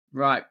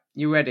Right,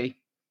 you ready?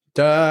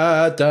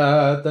 Da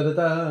da da da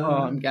da.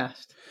 Oh, I'm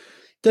gassed.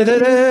 Da da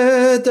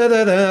da da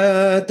da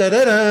da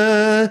da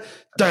da.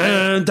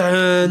 Dun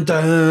dun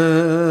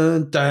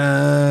dun dun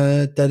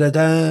da da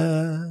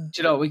da. Do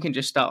you know what? We can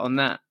just start on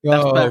that.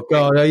 That's Oh perfect.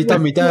 God, you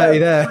done me dirty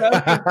there.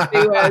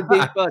 Perfectly where it'd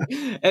be fun.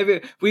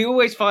 We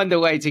always find a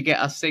way to get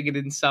us singing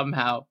in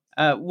somehow.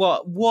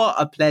 What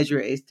a pleasure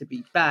it is to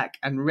be back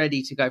and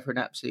ready to go for an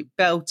absolute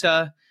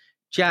belter.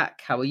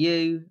 Jack, how are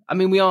you? I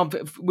mean, we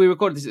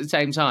recorded this at the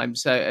same time,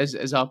 so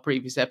as our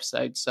previous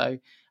episode. So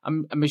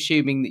I'm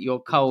assuming that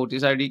your cold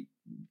is only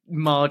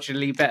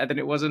marginally better than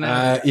it was an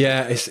hour ago.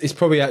 Yeah, it's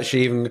probably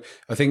actually even.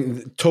 I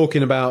think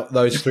talking about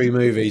those three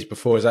movies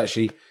before has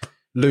actually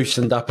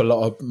loosened up a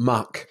lot of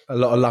muck, a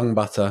lot of lung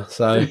butter.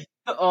 So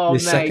Oh,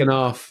 this mate. second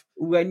half.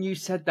 When you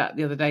said that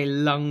the other day,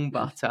 lung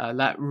butter,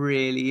 that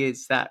really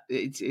is that.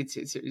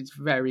 It's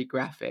very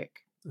graphic.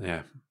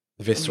 Yeah,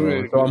 visceral.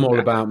 Really That's what I'm all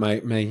graphic. about,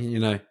 mate.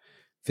 Me,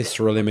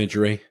 visceral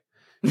imagery.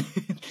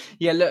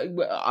 Yeah, look,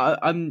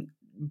 I'm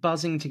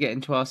buzzing to get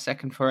into our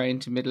second foray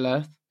into Middle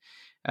Earth,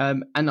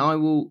 and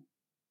I'll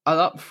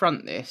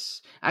upfront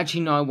this.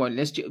 Actually, no, I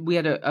won't. We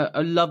had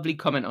a lovely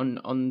comment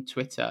on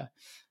Twitter.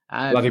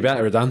 Bloody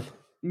better done.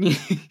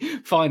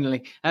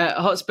 Finally,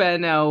 Hotspur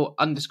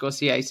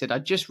 _CA said, I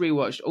just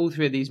rewatched all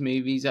three of these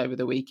movies over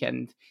the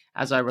weekend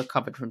as I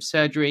recovered from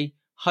surgery.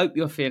 Hope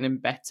you're feeling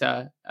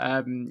better.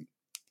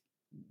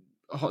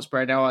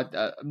 Hotspur now,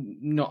 I'm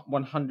not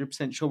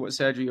 100% sure what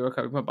surgery you're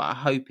recovering from, but I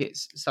hope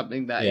it's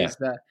something that is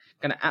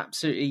going to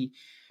absolutely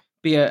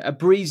be a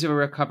breeze of a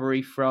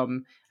recovery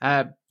from.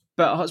 But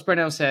Hotspur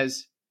now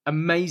says,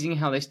 amazing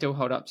how they still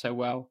hold up so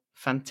well.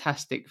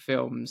 Fantastic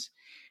films.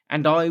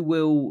 And I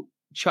will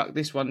chuck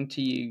this one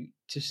to you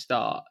to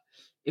start.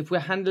 If we're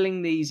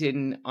handling these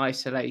in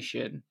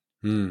isolation,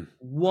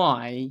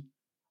 why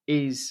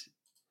is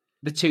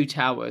The Two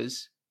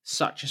Towers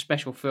such a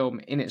special film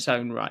in its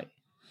own right?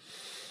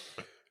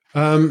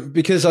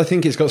 Because I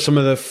think it's got some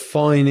of the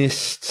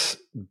finest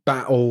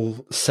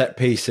battle set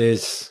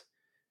pieces,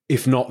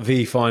 if not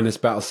the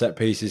finest battle set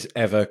pieces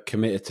ever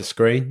committed to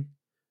screen.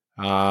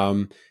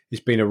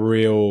 It's been a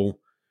real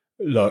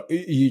look.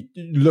 You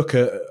look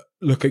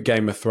at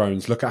Game of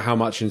Thrones. Look at how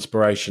much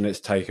inspiration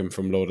it's taken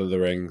from Lord of the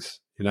Rings.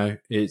 You know,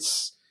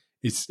 it's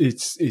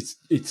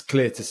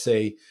clear to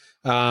see.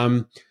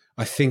 I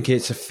think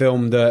it's a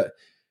film that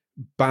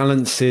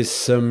balances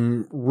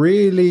some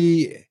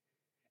really.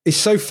 It's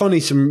so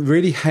funny, some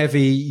really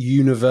heavy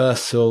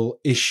universal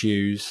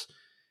issues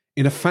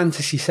in a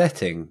fantasy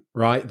setting,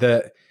 right?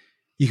 That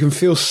you can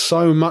feel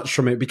so much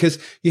from it because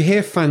you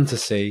hear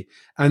fantasy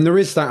and there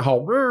is that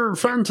whole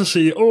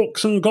fantasy,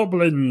 orcs and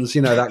goblins,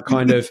 that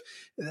kind of,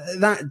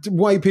 that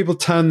way people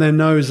turn their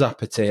nose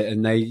up at it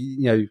and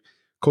they,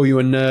 call you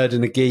a nerd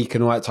and a geek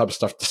and all that type of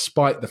stuff,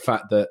 despite the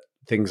fact that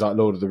things like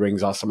Lord of the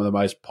Rings are some of the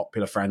most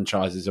popular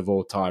franchises of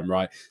all time,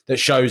 right? That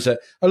shows that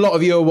a lot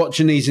of you are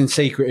watching these in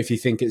secret if you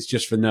think it's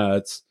just for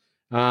nerds.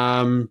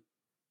 But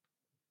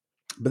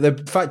the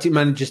fact it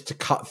manages to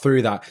cut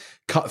through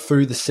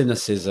the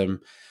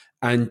cynicism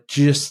and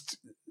just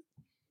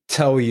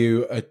tell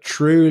you a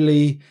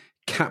truly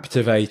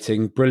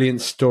captivating,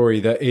 brilliant story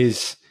that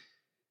is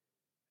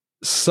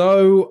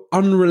so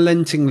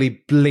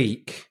unrelentingly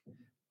bleak,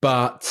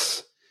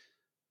 but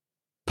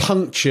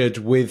punctured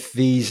with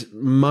these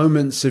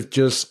moments of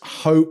just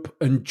hope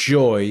and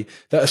joy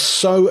that are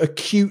so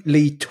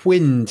acutely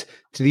twinned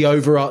to the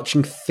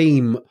overarching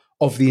theme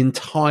of the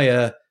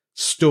entire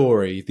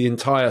story, the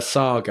entire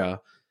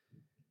saga,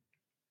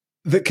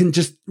 that can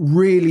just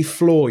really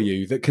floor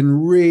you, that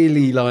can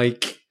really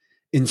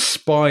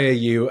inspire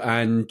you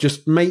and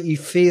just make you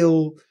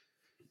feel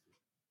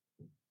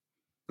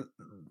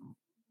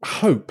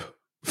hope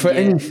for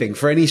anything,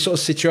 for any sort of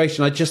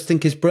situation. I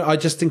think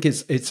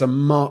it's a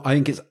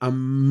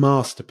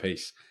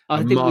masterpiece.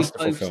 I think we've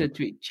both film. said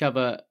to each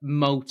other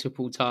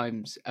multiple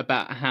times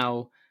about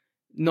how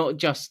not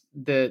just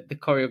the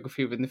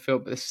choreography within the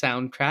film, but the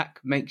soundtrack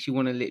makes you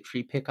want to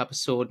literally pick up a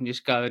sword and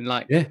just go and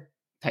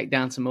take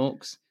down some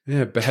orcs.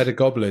 Yeah, behead a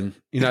goblin.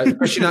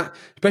 Especially that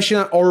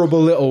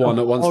horrible little one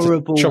that wants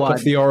to chop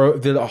off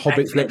the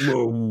hobbit's leg.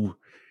 Whoa,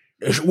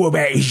 what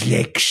about his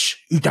legs?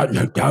 You don't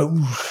know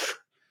those.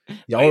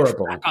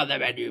 Horrible. Back on the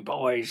menu,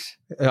 boys.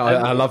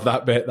 I love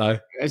that bit though.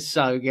 It's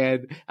so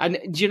good. And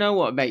do you know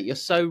what, mate? You're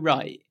so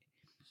right.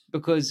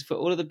 Because for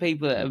all of the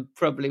people that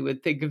probably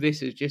would think of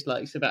this as just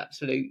like some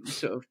absolute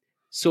sort of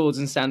swords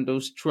and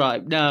sandals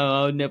tribe, no,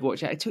 I'll never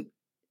watch it. It took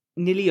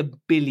nearly $1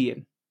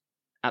 billion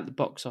at the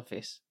box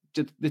office.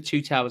 The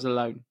Two Towers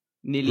alone.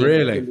 Nearly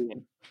 $1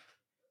 billion.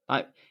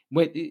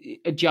 When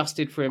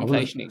adjusted for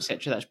inflation,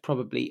 etc., that's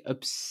probably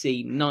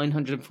obscene.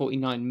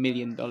 $949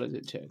 million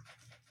it took,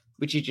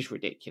 which is just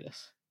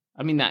ridiculous.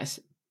 I mean, that's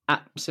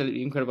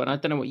absolutely incredible. And I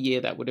don't know what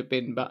year that would have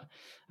been, but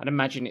I'd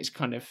imagine it's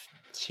kind of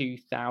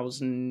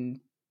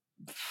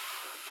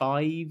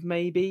 2005,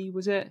 maybe,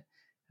 was it?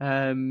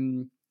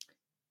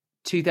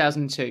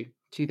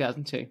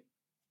 2002.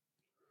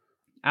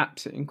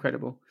 Absolutely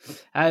incredible.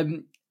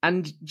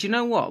 And do you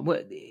know what?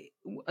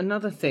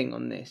 another thing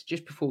on this,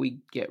 just before we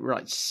get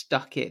right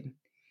stuck in,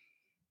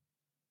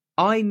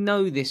 I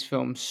know this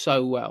film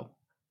so well.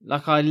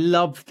 Like, I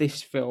love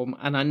this film,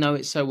 and I know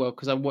it so well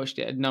because I watched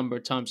it a number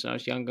of times when I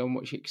was younger and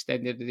watched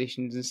extended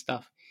editions and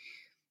stuff.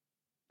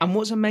 And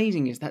what's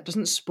amazing is that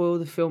doesn't spoil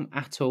the film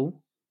at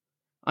all.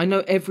 I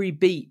know every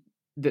beat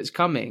that's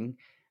coming,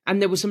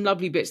 and there were some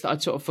lovely bits that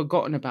I'd sort of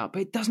forgotten about,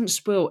 but it doesn't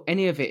spoil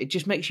any of it. It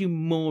just makes you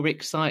more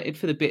excited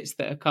for the bits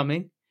that are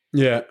coming.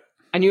 Yeah.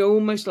 And you're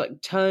almost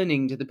like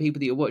turning to the people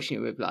that you're watching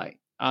it with, like,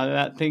 oh,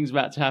 that thing's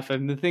about to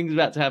happen. The thing's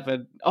about to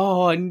happen.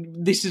 Oh,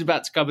 and this is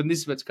about to come, and this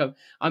is about to come.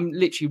 I'm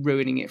literally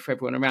ruining it for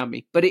everyone around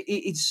me. But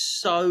it's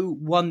so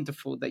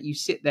wonderful that you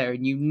sit there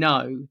and you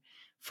know,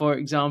 for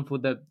example,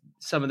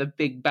 some of the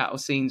big battle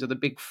scenes or the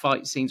big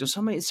fight scenes or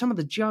some of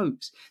the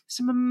jokes.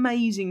 Some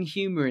amazing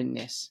humor in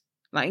this,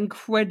 like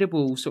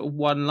incredible sort of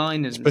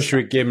one-liners,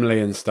 Especially with Gimli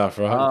and stuff,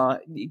 right?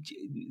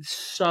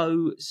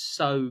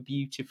 So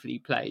beautifully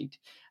played.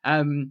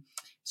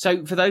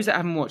 So for those that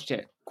haven't watched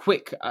it,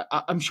 quick,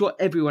 I'm sure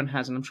everyone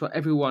has, and I'm sure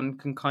everyone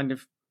can kind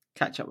of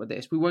catch up with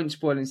this. We won't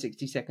spoil in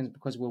 60 seconds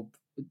because we'll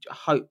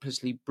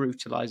hopelessly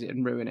brutalize it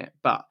and ruin it.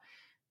 But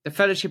the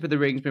Fellowship of the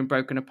Ring's been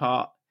broken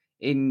apart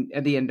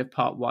at the end of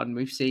part 1.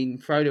 We've seen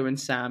Frodo and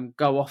Sam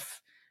go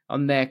off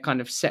on their kind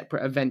of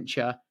separate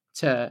adventure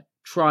to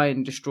try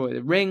and destroy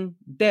the ring.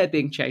 They're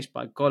being chased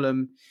by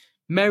Gollum.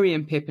 Merry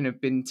and Pippin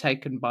have been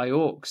taken by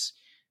orcs.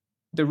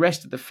 The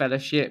rest of the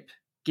Fellowship,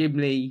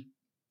 Gimli,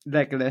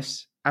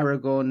 Legolas,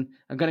 Aragorn,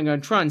 are going to go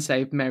and try and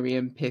save Merry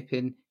and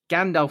Pippin.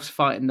 Gandalf's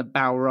fighting the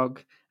Balrog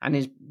and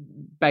is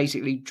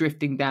basically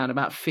drifting down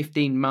about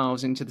 15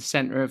 miles into the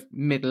center of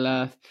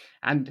Middle-earth.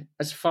 And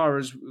as far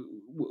as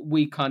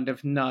we kind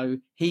of know,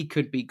 he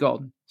could be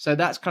gone. So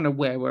that's kind of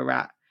where we're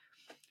at.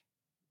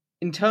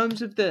 In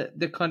terms of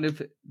the kind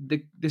of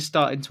the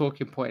starting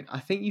talking point, I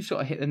think you've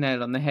sort of hit the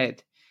nail on the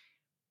head.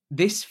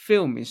 This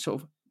film is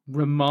sort of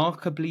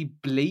remarkably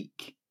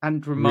bleak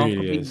and remarkably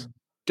Really is.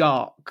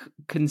 dark,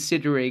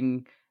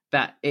 considering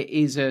that it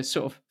is a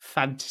sort of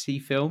fantasy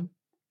film.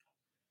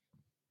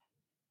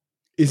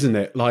 Isn't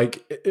it?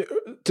 Like,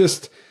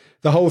 just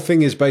the whole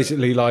thing is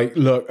basically like,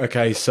 look,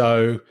 okay,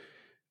 so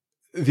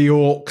the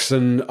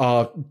orcs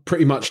are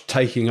pretty much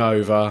taking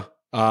over.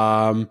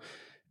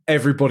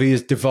 Everybody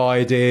is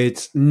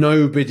divided.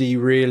 Nobody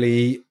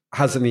really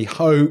has any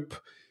hope.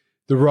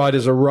 The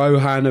riders of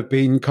Rohan have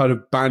been kind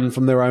of banned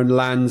from their own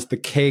lands. The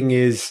king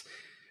is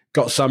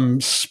got some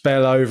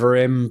spell over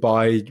him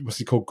by, what's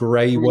he called,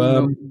 Grey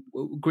Worm?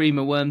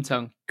 Grima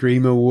Wormtongue.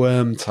 Grima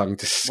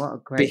Wormtongue. What a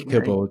great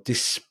name.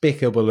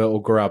 Despicable little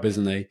grub,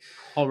 isn't he?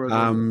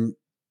 Horrible.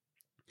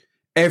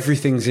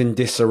 Everything's in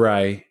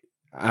disarray.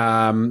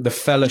 The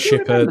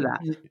Fellowship... Did you remember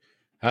that?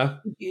 Huh?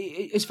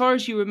 As far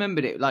as you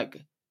remembered it,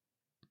 like,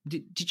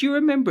 did you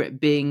remember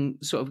it being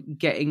sort of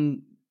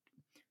getting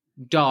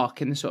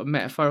dark in the sort of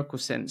metaphorical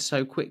sense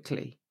so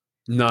quickly?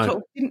 No.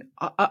 Sort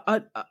of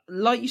I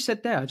like you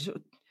said there, I just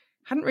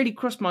hadn't really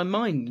crossed my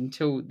mind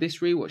until this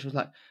rewatch. I was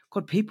like,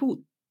 God,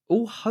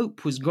 all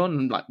hope was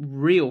gone like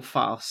real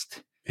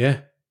fast. Yeah.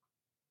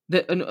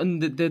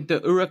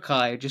 The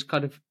Uruk-hai are just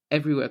kind of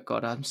everywhere.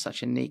 God, I'm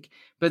such a neek.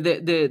 But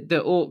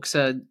the orcs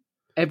are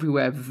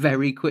everywhere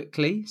very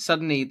quickly.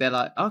 Suddenly they're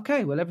like,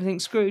 okay, well,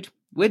 everything's screwed.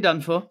 We're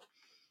done for.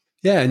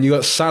 Yeah, and you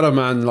got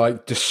Saruman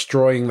like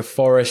destroying the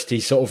forest.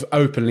 He's sort of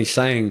openly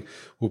saying,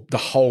 well, the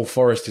whole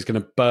forest is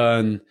going to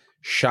burn.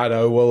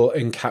 Shadow will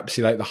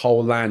encapsulate the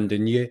whole land.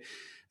 And you,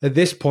 at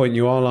this point,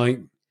 you are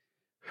like,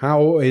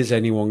 how is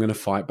anyone going to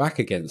fight back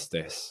against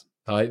this?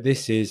 Like,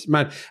 this is,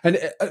 man. And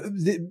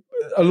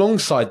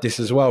alongside this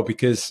as well,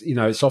 because, you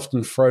know, it's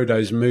often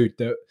Frodo's mood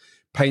that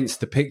paints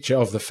the picture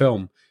of the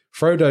film.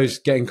 Frodo's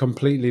getting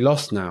completely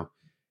lost now.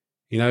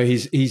 You know,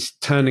 he's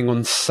turning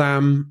on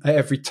Sam at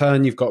every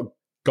turn. You've got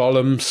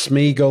Gollum,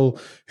 Smeagol,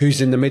 who's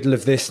in the middle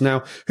of this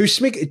now.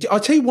 I'll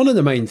tell you one of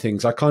the main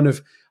things I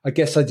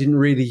guess I didn't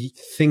really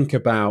think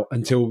about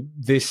until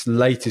this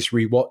latest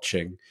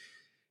rewatching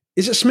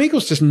is that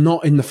Smeagol's just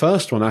not in the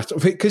first one.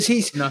 Because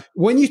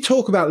when you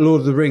talk about Lord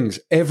of the Rings,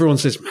 everyone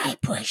says, my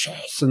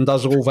precious, and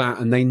does all that.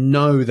 And they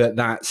know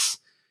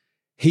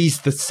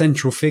he's the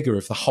central figure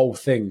of the whole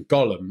thing,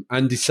 Gollum.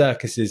 Andy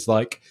Serkis's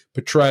like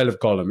portrayal of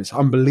Gollum. It's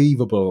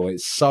unbelievable.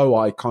 It's so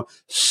iconic.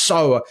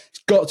 It's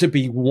got to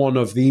be one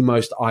of the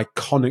most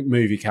iconic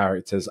movie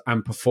characters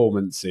and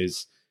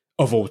performances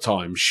of all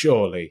time,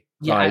 surely.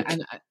 Yeah,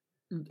 and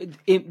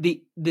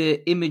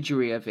the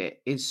imagery of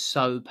it is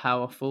so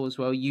powerful as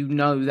well. You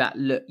know that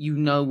look. You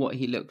know what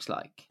he looks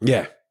like.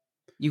 Yeah,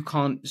 you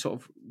can't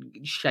sort of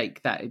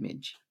shake that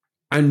image.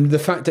 And the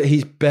fact that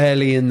he's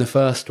barely in the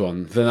first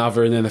one,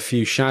 other than a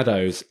few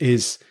shadows,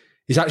 is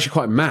actually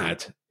quite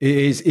mad.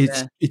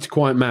 It's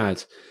quite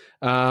mad.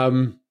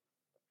 But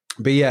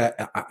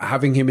yeah,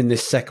 having him in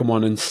this second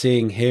one and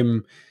seeing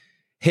him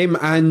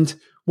and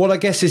what I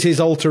guess is his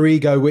alter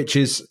ego, which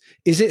is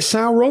it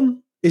Sauron?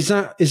 Is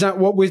that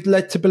what we're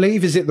led to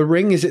believe? Is it the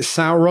ring? Is it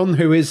Sauron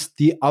who is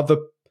the other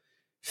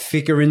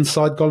figure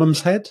inside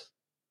Gollum's head?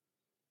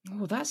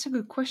 Oh, that's a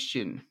good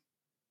question.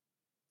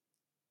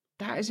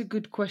 That is a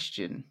good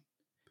question.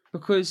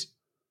 because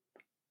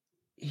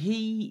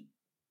he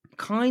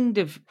kind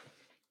of,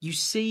 you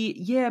see,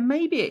 yeah,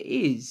 maybe it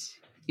is,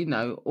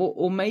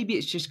 or maybe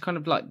it's just kind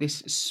of like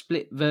this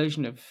split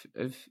version of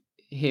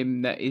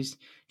him that is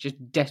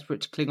just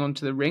desperate to cling on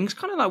to the rings,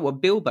 kind of like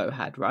what Bilbo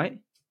had, right?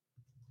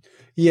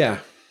 Yeah.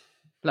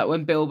 Like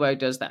when Bilbo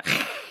does that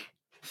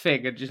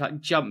thing and just like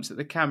jumps at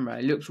the camera,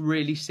 it looks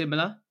really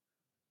similar.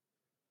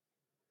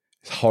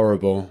 It's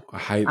horrible. I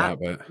hate that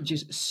bit.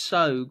 Just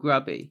so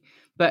grubby.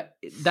 But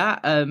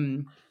that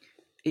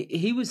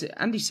he was,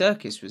 Andy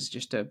Serkis was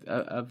just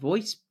a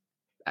voice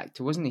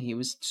actor, wasn't he? He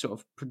was sort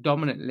of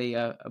predominantly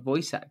a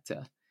voice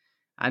actor,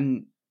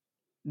 and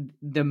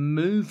the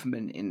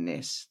movement in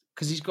this,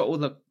 because he's got all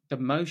the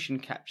motion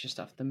capture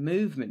stuff, the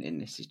movement in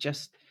this is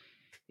just,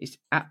 it's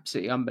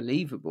absolutely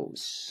unbelievable.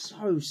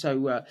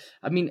 So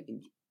I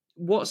mean,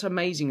 what's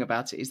amazing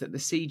about it is that the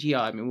CGI,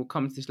 I mean, we'll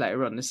come to this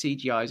later on, the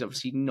CGI is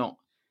obviously not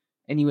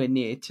anywhere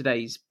near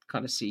today's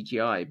kind of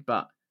CGI,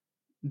 but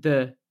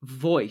the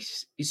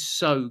voice is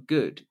so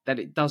good that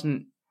it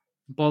doesn't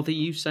bother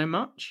you so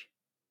much.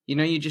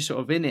 You're just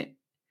sort of in it.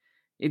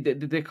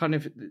 The kind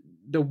of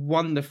the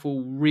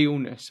wonderful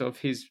realness of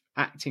his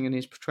acting and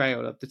his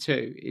portrayal of the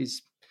two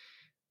is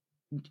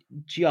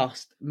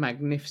just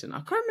magnificent.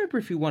 I can't remember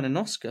if he won an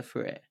Oscar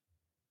for it.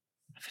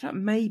 I feel like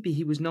maybe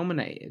he was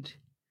nominated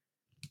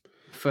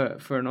for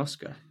an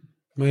Oscar.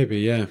 Maybe,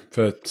 yeah,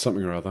 for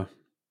something or other.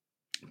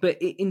 But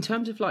in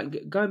terms of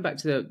like going back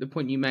to the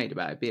point you made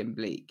about it being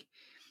bleak,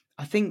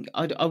 I think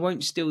I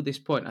won't steal this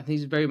point. I think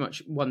it's very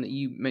much one that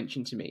you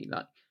mentioned to me,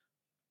 like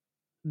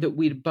that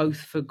we'd both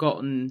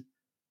forgotten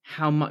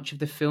how much of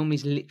the film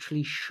is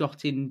literally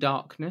shot in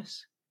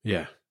darkness.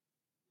 Yeah.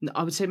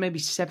 I would say maybe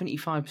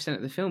 75%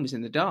 of the film is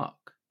in the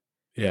dark.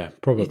 Yeah,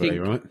 probably,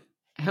 right?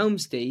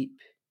 Helm's Deep,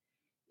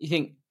 you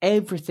think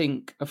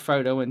everything of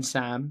Frodo and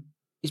Sam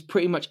is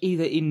pretty much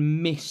either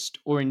in mist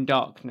or in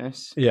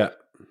darkness. Yeah.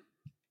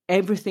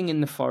 Everything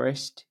in the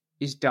forest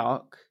is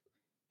dark,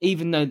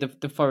 even though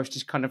the forest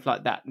is kind of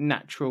like that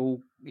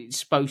natural, it's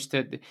supposed to,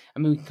 I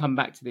mean, we can come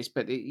back to this,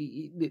 but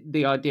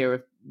the idea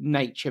of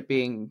nature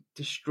being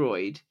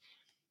destroyed.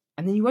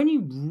 And then you only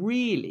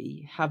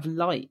really have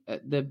light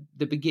at the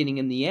beginning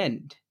and the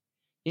end.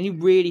 You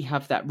only really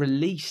have that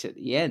release at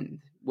the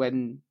end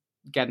when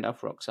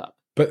Gandalf rocks up.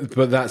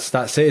 But that's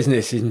it, isn't it?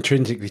 It's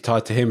intrinsically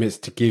tied to him. It's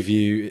to give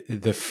you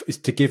the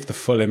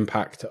full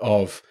impact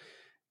of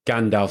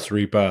Gandalf's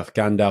rebirth,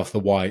 Gandalf the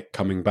White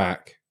coming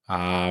back.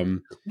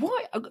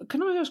 Why?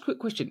 Can I ask a quick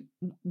question?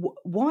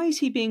 Why is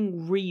he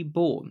being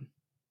reborn?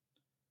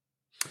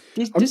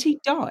 Does he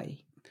die?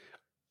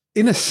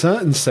 In a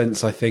certain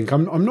sense, I think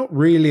I'm not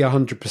really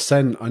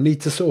 100%. I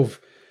need to sort of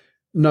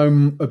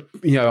know,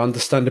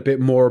 understand a bit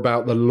more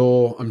about the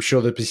lore. I'm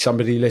sure there'd be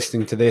somebody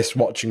listening to this,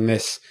 watching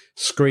this,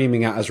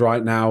 screaming at us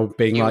right now,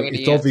 being you like,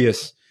 idiots. It's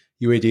obvious,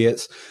 you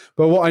idiots.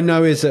 But what I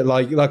know is that,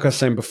 like I was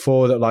saying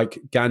before, that like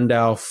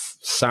Gandalf,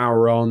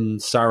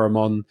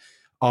 Saruman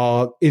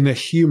are in a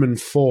human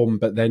form,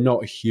 but they're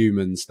not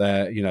humans.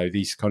 They're,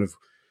 these kind of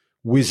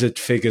wizard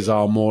figures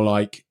are more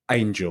like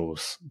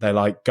angels. They're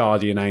like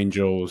guardian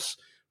angels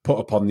put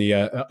upon the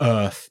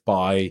earth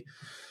by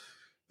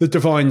the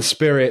divine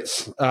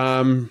spirits.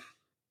 And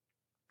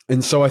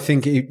so I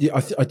think,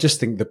 I just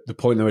think the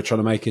point they were trying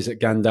to make is that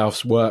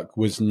Gandalf's work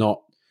was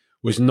not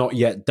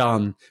yet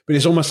done, but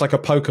it's almost like a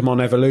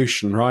Pokemon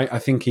evolution, right? I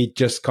think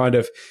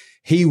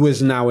he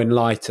was now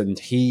enlightened.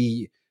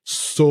 He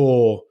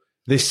saw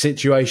this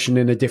situation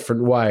in a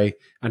different way,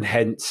 and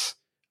hence,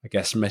 I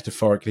guess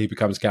metaphorically, he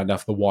becomes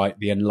Gandalf the White,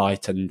 the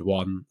enlightened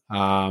one,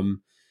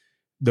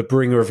 the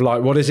bringer of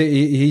light. What is it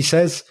he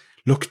says?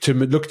 Look to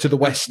the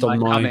west on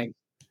my coming.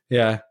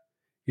 Yeah,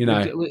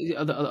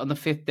 on the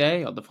fifth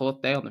day, on the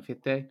fourth day, on the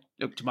fifth day,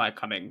 look to my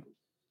coming.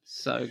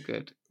 So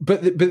good.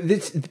 But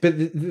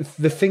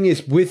the thing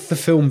is, with the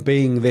film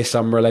being this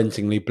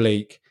unrelentingly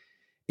bleak,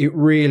 it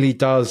really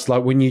does,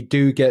 like when you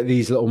do get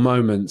these little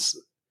moments,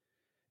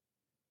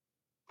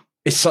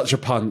 it's such a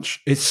punch.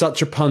 It's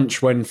such a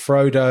punch when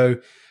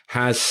Frodo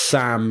has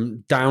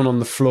Sam down on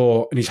the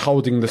floor and he's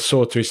holding the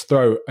sword to his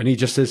throat and he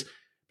just says,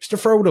 Mr.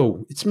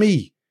 Frodo, it's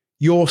me.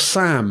 You're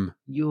Sam.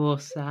 You're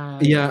Sam.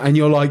 Yeah, and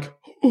you're like,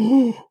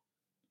 oh,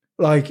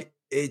 like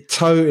it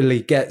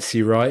totally gets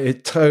you, right?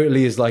 It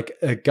totally is like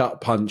a gut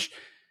punch.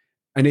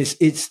 And it's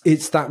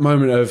that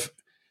moment of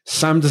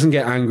Sam doesn't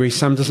get angry.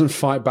 Sam doesn't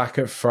fight back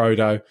at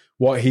Frodo.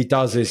 What he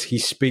does is he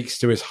speaks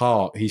to his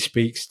heart. He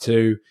speaks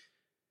to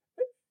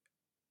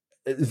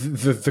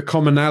the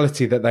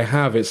commonality that they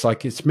have. It's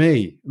like, it's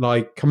me.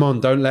 Like, come on,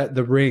 don't let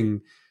the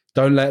ring,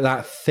 don't let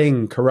that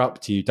thing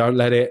corrupt you. Don't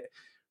let it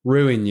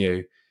ruin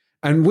you.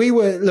 And we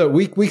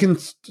can,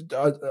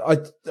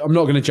 I'm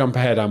not going to jump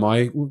ahead, am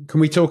I? Can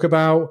we talk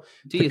about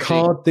the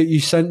card that you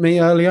sent me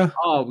earlier?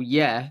 Oh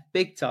yeah,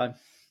 big time.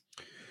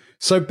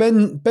 So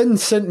Ben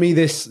sent me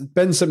this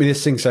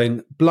thing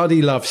saying,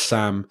 bloody love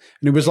Sam.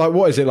 And it was like,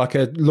 what is it? Like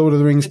a Lord of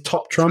the Rings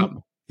top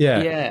trump?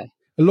 Yeah. Yeah.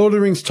 A Lord of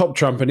the Rings top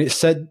trump. And it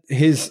said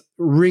his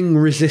ring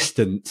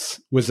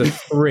resistance was a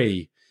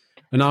 3.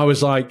 And I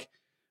was like,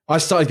 I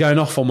started going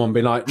off on one,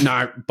 being like,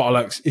 no,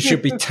 bollocks. It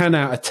should be 10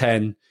 out of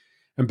 10.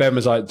 And Ben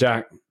was like,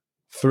 Jack,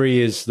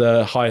 3 is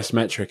the highest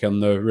metric on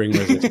the ring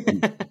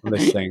resistance on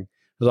this thing. I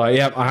was like,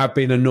 yep, I have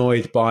been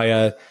annoyed by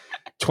a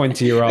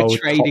 20-year-old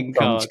trading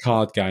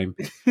card game.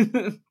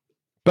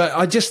 But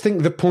I just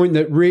think the point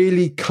that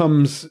really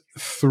comes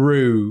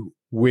through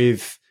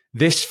with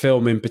this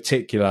film in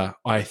particular,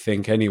 I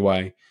think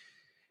anyway,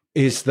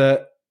 is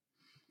that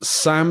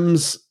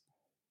Sam's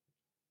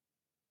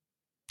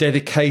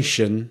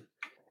dedication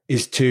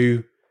is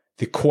to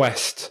the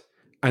quest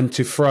and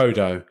to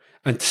Frodo,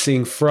 and to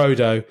seeing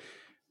Frodo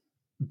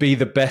be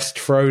the best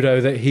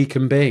Frodo that he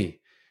can be.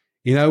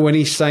 You know, when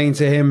he's saying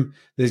to him,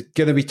 there's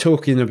going to be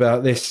talking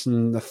about this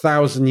in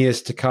 1,000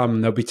 years to come,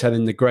 and they'll be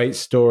telling the great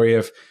story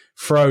of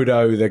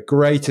Frodo, the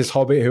greatest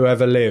hobbit who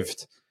ever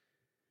lived.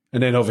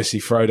 And then obviously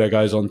Frodo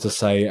goes on to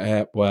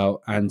say,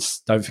 well, and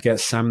don't forget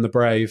Sam the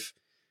Brave,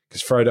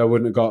 because Frodo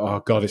wouldn't have got,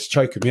 oh God, it's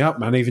choking me up,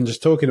 man, even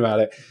just talking about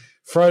it.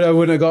 Frodo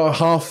wouldn't have got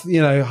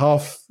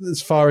half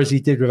as far as he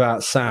did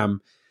without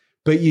Sam.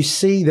 But you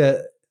see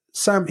that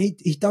Sam,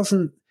 he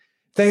doesn't,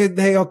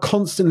 they are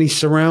constantly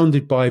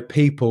surrounded by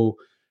people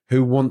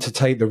who want to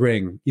take the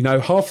ring. You know,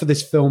 half of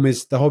this film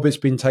is the Hobbit's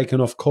been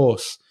taken off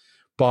course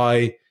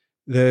by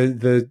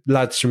the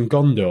lads from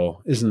Gondor,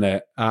 isn't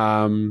it?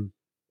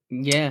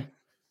 Yeah.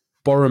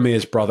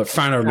 Boromir's brother,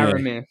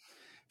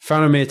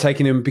 Faramir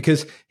taking him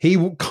because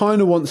he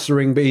kind of wants the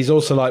ring, but he's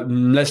also like,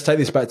 let's take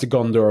this back to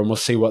Gondor and we'll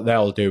see what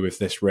they'll do with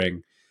this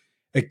ring.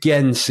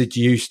 Again,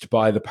 seduced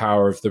by the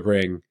power of the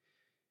ring.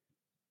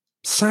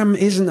 Sam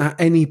isn't at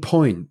any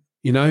point,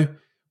 you know.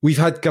 We've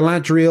had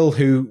Galadriel,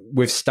 who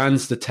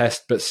withstands the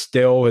test but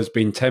still has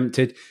been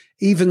tempted.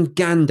 Even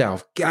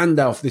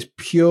Gandalf, this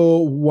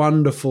pure,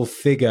 wonderful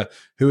figure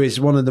who is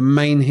one of the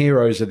main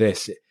heroes of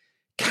this,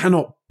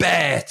 cannot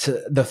bear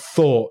the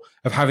thought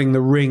of having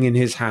the ring in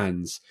his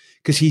hands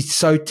because he's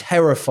so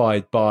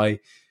terrified by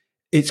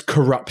its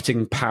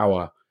corrupting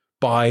power,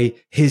 by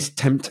he's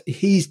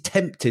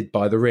tempted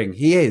by the ring.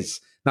 He is.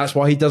 That's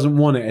why he doesn't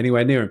want it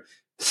anywhere near him.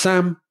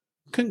 Sam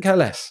couldn't care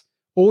less.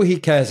 All he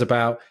cares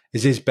about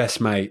is his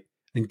best mate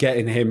and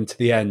getting him to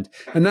the end.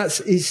 And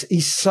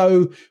he's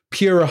so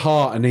pure of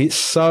heart, and it's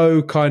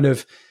so kind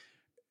of,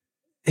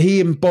 he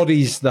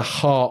embodies the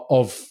heart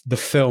of the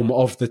film,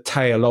 of the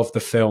tale of the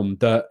film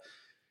that,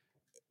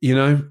 you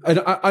know, and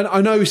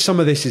I know some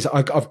of this is,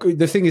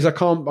 the thing is, I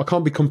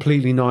can't be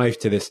completely naive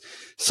to this.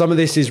 Some of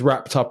this is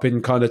wrapped up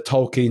in kind of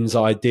Tolkien's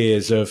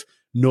ideas of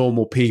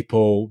normal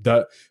people,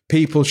 that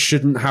people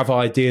shouldn't have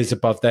ideas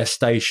above their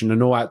station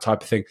and all that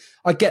type of thing.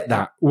 I get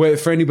that.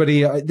 For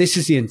anybody, this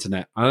is the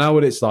internet. I know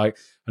what it's like.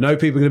 I know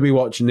people are going to be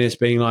watching this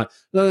being like,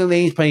 look at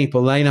these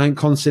people. They don't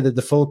consider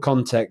the full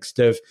context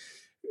of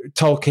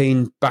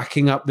Tolkien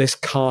backing up this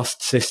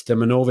caste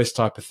system and all this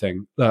type of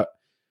thing. Look,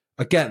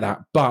 I get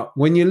that. But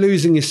when you're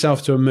losing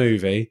yourself to a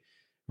movie,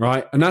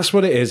 right? And that's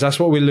what it is. That's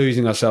what we're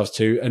losing ourselves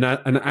to. An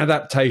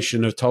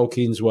adaptation of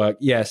Tolkien's work,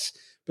 yes,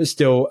 but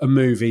still a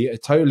movie, a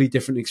totally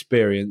different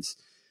experience.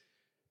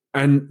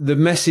 And the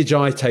message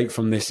I take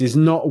from this is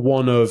not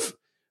one of,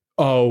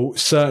 oh,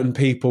 certain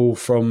people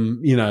from,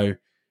 you know,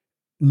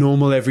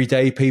 normal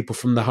everyday people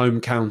from the home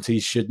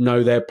counties should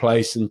know their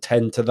place and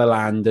tend to the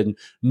land and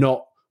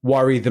not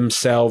worry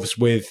themselves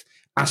with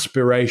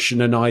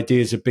aspiration and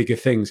ideas of bigger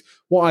things.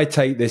 What I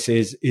take this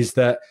is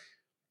that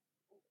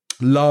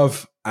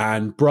love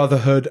and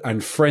brotherhood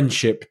and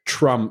friendship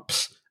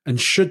trumps and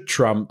should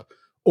trump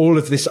all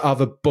of this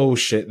other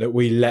bullshit that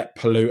we let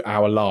pollute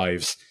our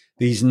lives.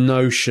 These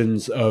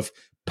notions of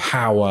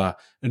power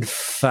and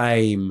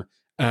fame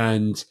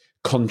and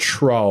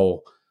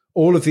control,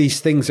 all of these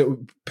things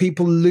that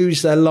people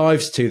lose their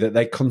lives to, that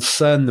they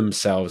concern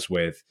themselves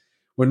with,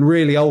 when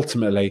really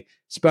ultimately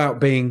it's about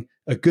being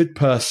a good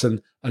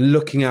person and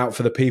looking out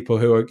for the people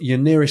who are your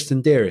nearest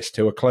and dearest,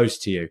 who are close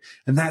to you.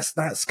 And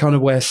that's kind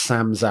of where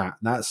Sam's at.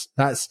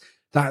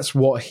 That's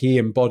what he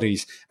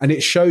embodies. And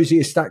it shows you,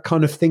 it's that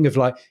kind of thing of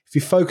like, if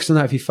you focus on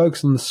that, if you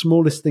focus on the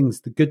smallest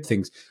things, the good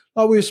things,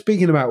 like we were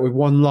speaking about with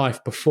One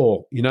Life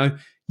before, you know,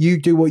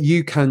 you do what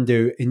you can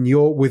do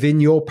within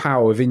your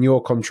power, within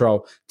your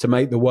control, to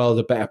make the world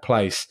a better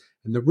place.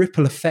 And the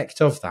ripple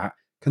effect of that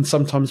can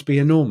sometimes be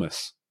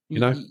enormous, you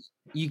know?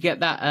 You get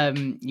that.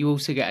 You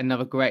also get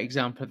another great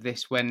example of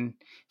this when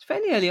it's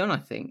fairly early on, I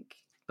think,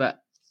 but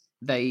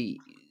they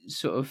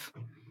sort of,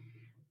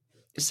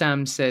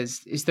 Sam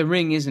says, it's the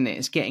ring, isn't it?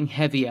 It's getting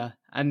heavier.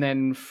 And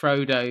then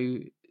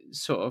Frodo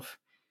sort of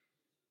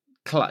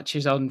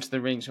clutches onto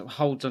the ring, sort of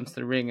holds onto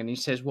the ring, and he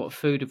says, what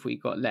food have we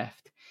got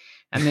left?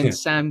 And then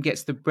Sam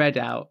gets the bread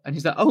out and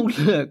he's like, oh,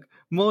 look,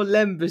 more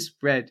lembas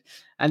bread.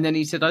 And then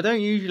he said, I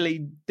don't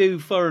usually do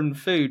foreign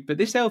food, but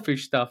this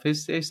elfish stuff,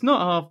 it's not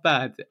half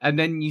bad. And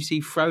then you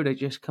see Frodo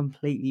just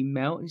completely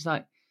melt. He's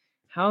like,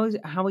 how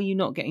are you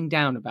not getting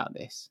down about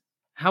this?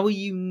 How are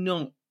you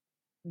not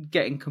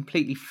getting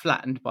completely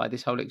flattened by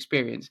this whole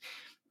experience?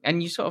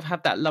 And you sort of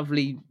have that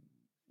lovely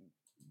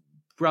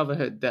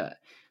brotherhood that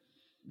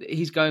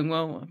he's going,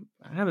 well,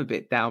 I'm a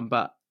bit down,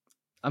 but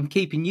I'm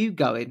keeping you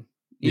going.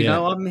 You Yeah.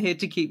 know, I'm here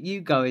to keep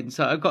you going,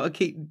 so I've got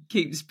to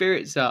keep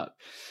spirits up.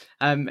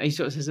 And he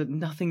sort of says that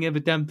nothing ever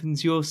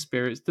dampens your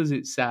spirits, does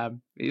it,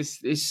 Sam?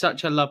 It's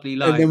such a lovely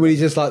And then line. when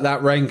he's just like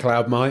that rain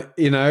cloud, mate,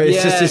 Yeah,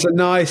 it's a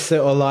nice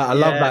little like. I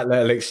love yeah. that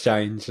little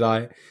exchange.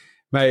 Like,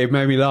 it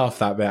made me laugh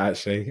that bit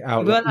actually.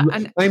 Well,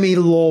 and Made me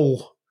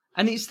lol.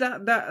 it's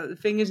that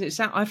thing, isn't it?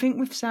 Sam, I think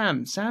with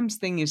Sam's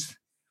thing is,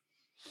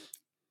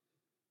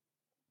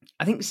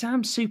 I think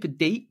Sam's super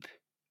deep,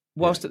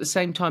 whilst at the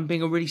same time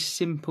being a really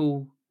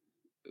simple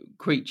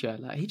creature.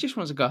 Like he just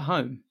wants to go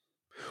home.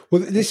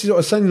 Well, this is what I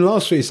was saying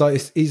last week.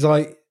 He's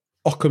like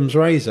Occam's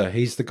razor.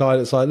 He's the guy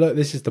that's like, look,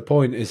 this is the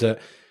point. Is that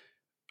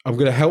I'm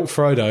going to help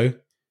Frodo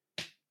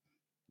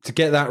to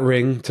get that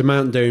ring to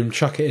Mount Doom,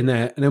 chuck it in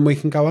there, and then we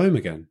can go home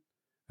again.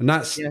 And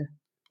that's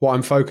what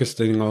I'm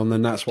focusing on,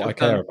 and that's what I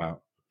care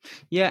about.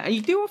 Yeah, and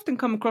you do often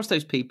come across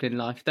those people in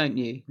life, don't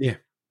you? Yeah.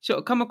 Sort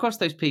of come across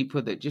those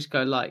people that just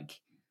go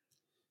like,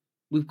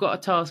 we've got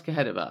a task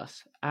ahead of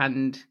us,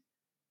 and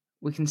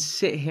we can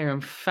sit here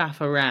and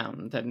faff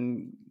around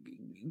and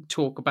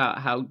talk about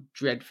how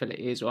dreadful it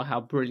is or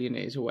how brilliant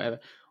it is or whatever,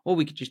 or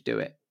we could just do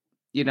it,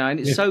 and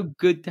it's so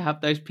good to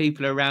have those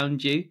people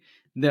around you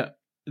that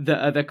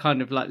are the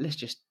kind of like, let's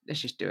just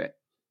do it.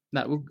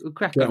 Like we'll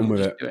crack on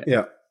with it. Do it.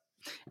 Yeah.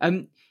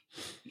 We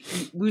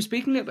were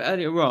speaking a little bit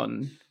earlier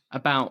on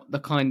about the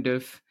kind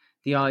of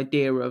the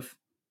idea of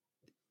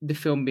the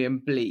film being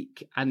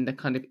bleak and the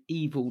kind of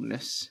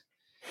evilness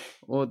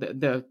or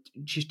the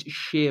just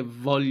sheer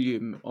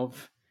volume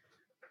of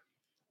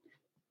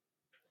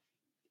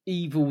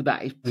evil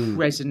that is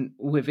present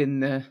within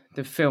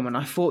the film. And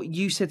I thought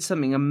you said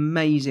something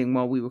amazing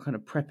while we were kind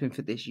of prepping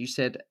for this. You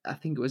said, I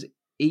think it was,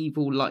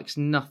 evil likes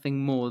nothing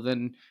more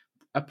than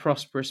a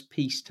prosperous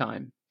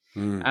peacetime.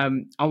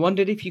 I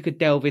wondered if you could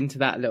delve into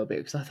that a little bit,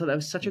 because I thought that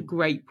was such a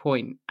great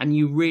point, and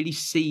you really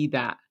see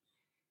that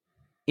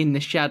in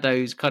the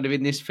shadows kind of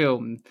in this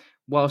film,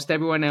 whilst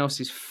everyone else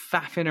is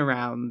faffing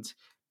around,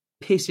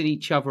 pissing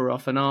each other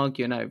off and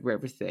arguing over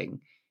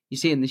everything. You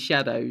see in the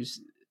shadows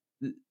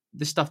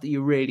the stuff that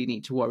you really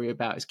need to worry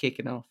about is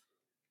kicking off.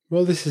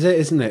 Well, this is it,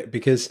 isn't it?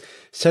 Because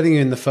setting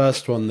in the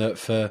first one that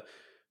for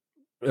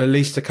at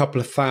least a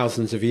couple of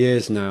thousands of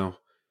years now,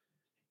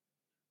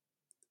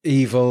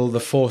 evil, the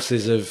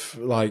forces of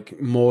like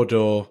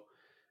Mordor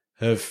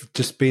have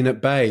just been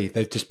at bay.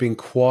 They've just been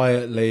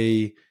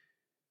quietly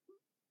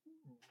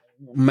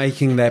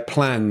making their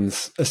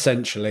plans,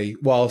 essentially,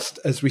 whilst,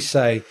 as we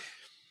say,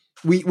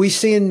 we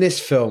see in this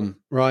film,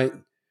 right,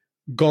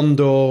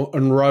 Gondor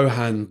and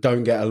Rohan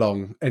don't get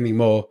along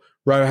anymore.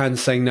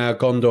 Rohan's saying now,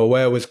 Gondor,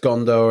 where was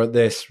Gondor at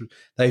this?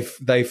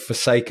 They've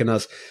forsaken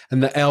us.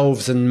 And the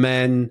elves and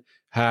men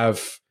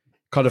have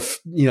kind of,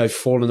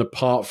 fallen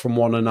apart from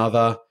one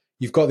another.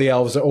 You've got the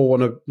elves that all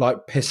want to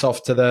like piss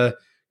off to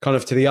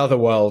the other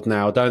world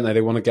now, don't they?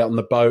 They want to get on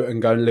the boat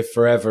and go and live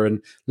forever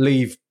and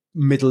leave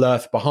Middle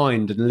Earth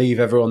behind and leave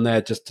everyone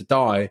there just to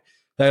die.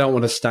 They don't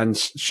want to stand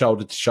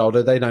shoulder to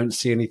shoulder. They don't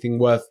see anything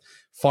worth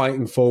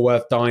fighting for,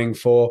 worth dying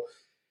for.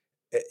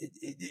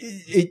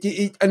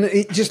 It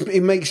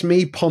makes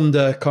me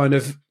ponder kind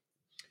of,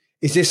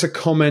 is this a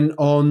comment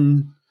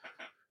on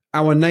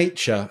our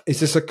nature? Is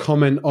this a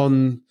comment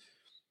on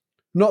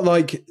not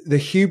like the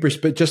hubris,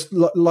 but just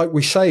like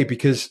we say,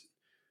 because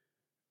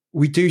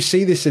we do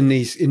see this in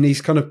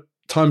these kind of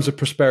times of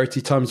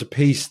prosperity, times of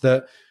peace,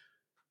 that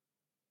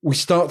we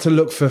start to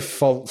look for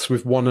faults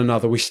with one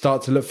another. We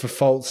start to look for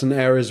faults and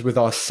errors with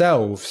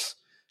ourselves.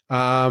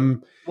 Why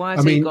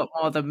has he got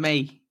more than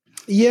me?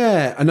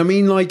 Yeah, and I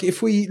mean, like,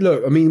 if we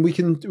look, I mean, we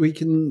can.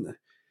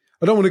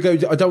 I don't want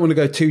to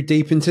go too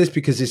deep into this,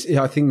 because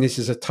I think this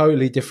is a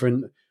totally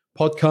different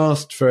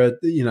podcast for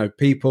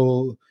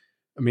people.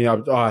 I mean,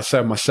 I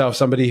say myself,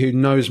 somebody who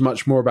knows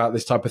much more about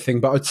this type of thing,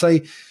 but I'd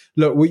say,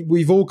 look,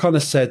 we've all kind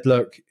of said,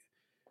 look,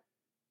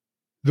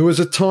 there was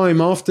a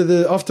time after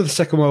the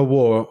Second World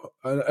War,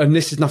 and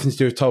this has nothing to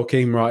do with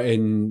Tolkien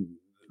writing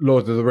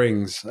Lord of the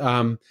Rings,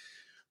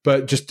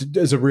 but just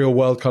as a real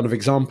world kind of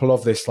example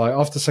of this, like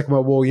after the Second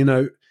World War,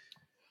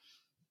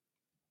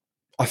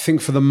 I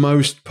think for the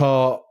most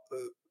part,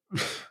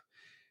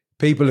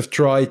 people have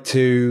tried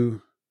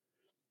to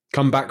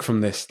come back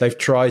from this. They've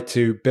tried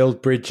to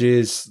build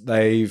bridges.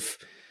 They've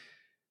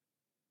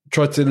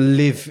tried to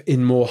live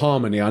in more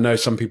harmony. I know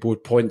some people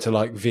would point to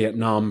like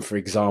Vietnam, for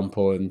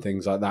example, and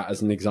things like that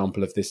as an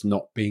example of this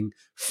not being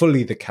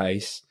fully the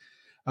case.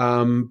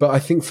 But I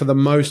think for the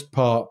most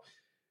part,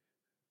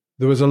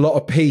 there was a lot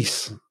of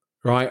peace,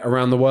 right,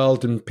 around the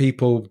world, and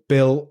people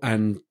built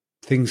and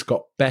things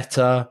got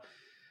better.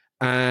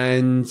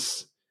 And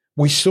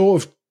we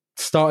sort of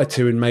started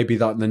to, in maybe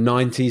like the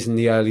 90s and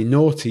the early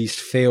noughties,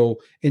 feel,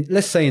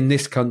 let's say in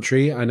this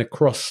country and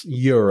across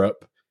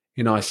Europe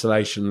in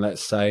isolation,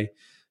 let's say,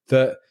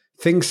 that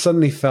things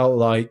suddenly felt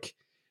like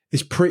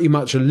it's pretty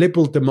much a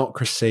liberal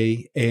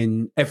democracy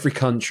in every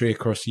country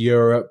across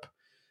Europe,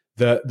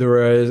 that there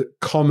are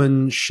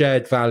common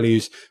shared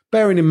values.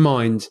 Bearing in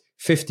mind,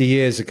 50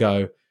 years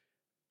ago,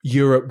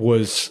 Europe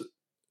was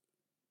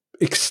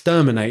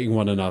exterminating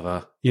one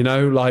another,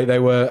 like they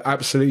were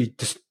absolutely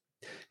just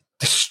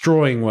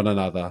destroying one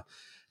another.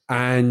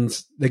 And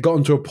they got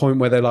into a point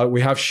where they're like,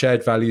 we have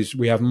shared values.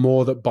 We have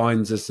more that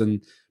binds us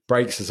and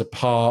breaks us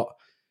apart.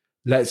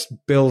 Let's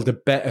build a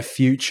better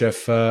future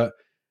for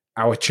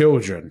our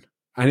children.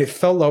 And it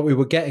felt like we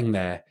were getting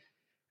there.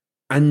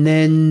 And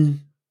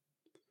then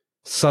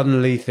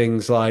suddenly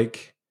things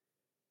like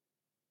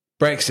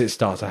Brexit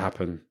start to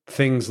happen.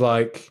 Things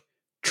like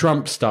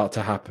Trump start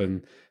to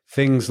happen.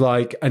 Things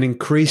like an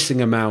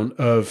increasing amount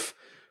of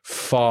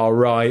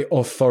far-right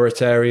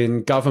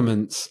authoritarian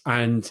governments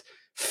and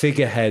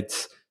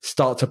figureheads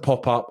start to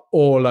pop up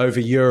all over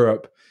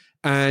Europe.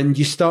 And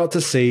you start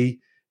to see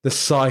the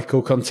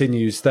cycle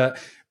continues that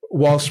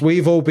whilst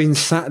we've all been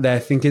sat there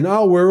thinking,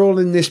 oh, we're all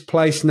in this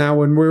place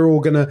now and we're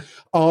all going to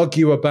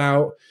argue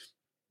about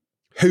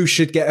who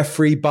should get a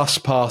free bus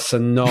pass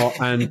and not,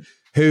 and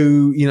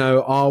who,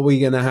 are we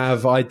going to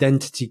have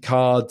identity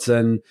cards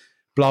and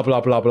blah, blah,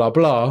 blah, blah,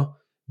 blah,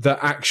 that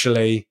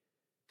actually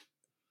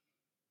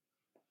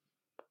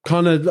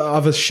kind of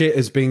other shit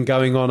has been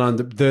going on.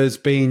 There's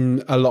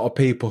been a lot of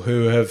people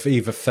who have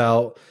either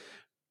felt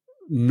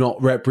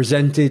not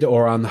represented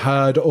or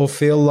unheard or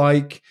feel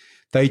like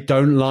they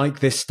don't like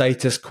this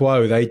status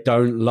quo. They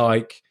don't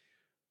like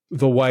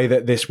the way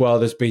that this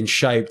world has been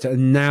shaped.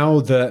 And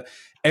now that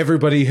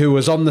everybody who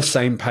was on the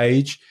same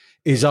page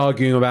is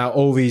arguing about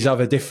all these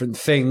other different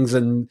things,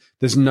 and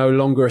there's no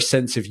longer a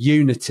sense of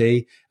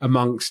unity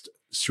amongst,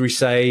 shall we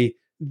say,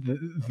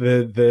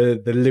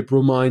 the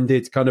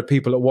liberal-minded kind of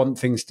people that want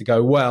things to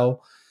go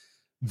well,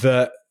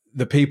 that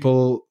the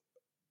people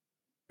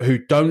who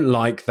don't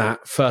like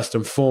that, first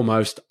and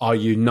foremost, are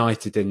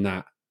united in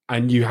that.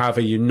 And you have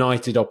a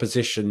united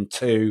opposition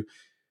to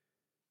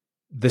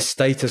the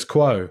status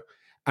quo.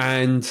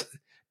 And,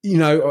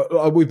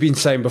 we've been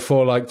saying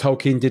before, like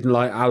Tolkien didn't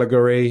like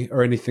allegory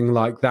or anything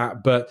like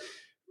that, but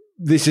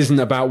this isn't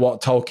about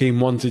what Tolkien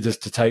wanted us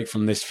to take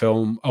from this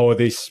film or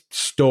this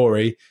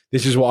story.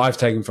 This is what I've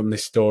taken from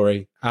this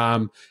story.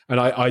 And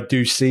I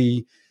do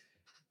see,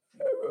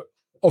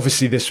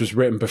 obviously this was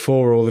written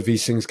before all of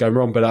these things going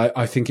wrong, but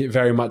I think it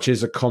very much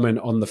is a comment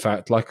on the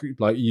fact, like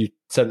you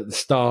said at the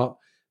start,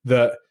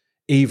 that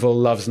evil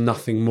loves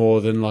nothing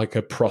more than like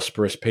a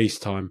prosperous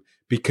peacetime.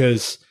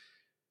 Because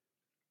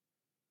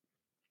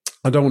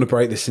I don't want to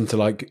break this into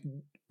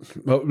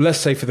let's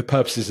say for the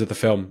purposes of the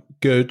film,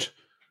 good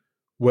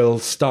will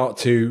start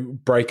to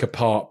break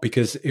apart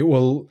because it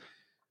will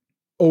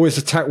always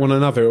attack one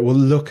another. It will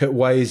look at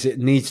ways it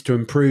needs to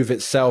improve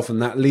itself, and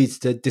that leads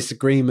to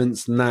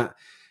disagreements, and that,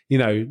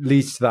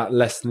 leads to that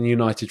less than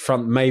united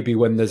front, maybe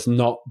when there's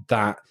not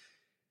that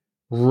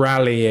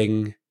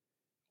rallying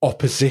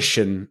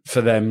opposition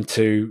for them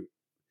to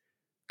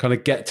kind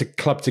of get to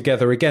club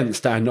together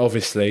against. And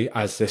obviously,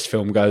 as this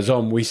film goes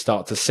on, we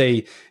start to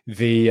see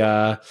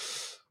the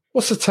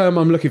what's the term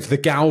I'm looking for? The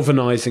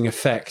galvanizing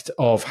effect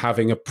of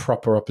having a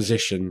proper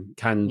opposition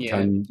can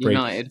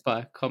united by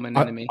a common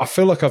enemy. I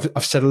feel like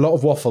I've said a lot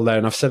of waffle there,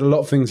 and I've said a lot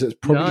of things that's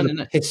probably going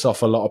to piss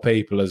off a lot of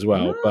people as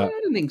well. No, but I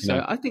don't think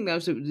so. I think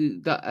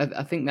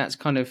I think that's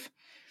kind of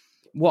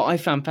what I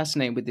found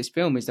fascinating with this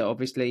film, is that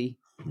obviously,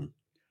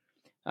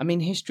 I mean,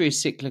 history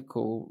is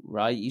cyclical,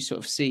 right? You sort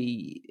of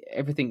see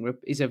everything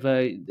is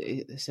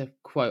it's a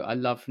quote I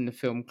love from the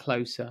film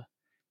Closer.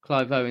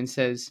 Clive Owen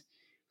says,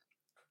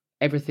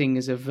 everything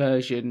is a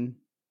version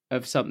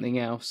of something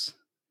else.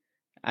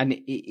 And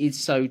it is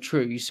so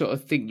true. You sort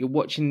of think you're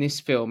watching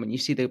this film and you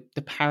see the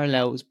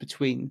parallels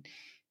between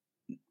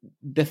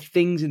the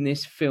things in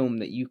this film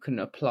that you can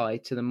apply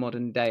to the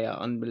modern day are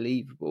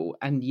unbelievable.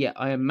 And yet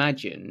I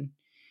imagine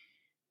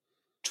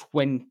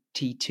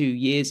 22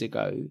 years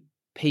ago,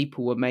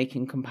 people were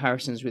making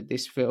comparisons with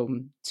this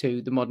film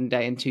to the modern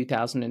day in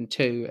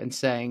 2002 and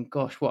saying,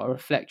 gosh, what a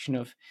reflection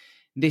of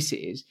this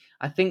is.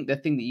 I think the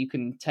thing that you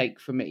can take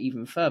from it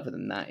even further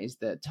than that is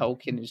that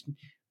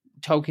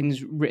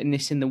Tolkien's written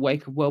this in the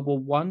wake of World War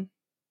One.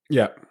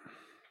 Yeah.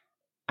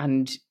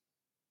 And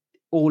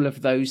all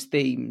of those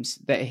themes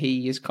that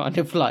he is kind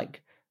of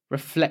like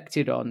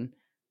reflected on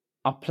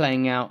are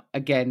playing out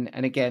again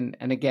and again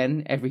and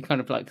again, every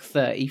kind of like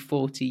 30,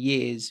 40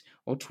 years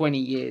or 20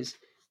 years.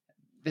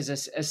 There's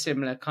a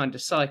similar kind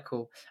of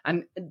cycle.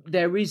 And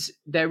there is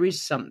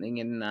something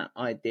in that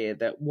idea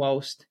that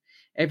whilst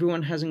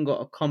everyone hasn't got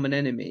a common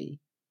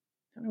enemy,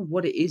 I don't know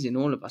what it is in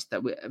all of us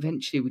that we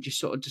just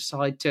sort of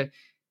decide to,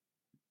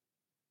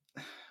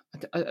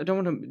 I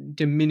don't want to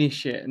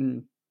diminish it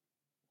and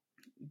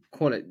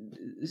call it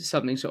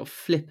something sort of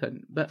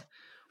flippant, but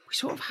we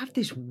sort of have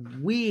this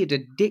weird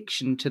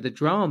addiction to the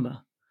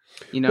drama.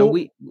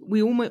 We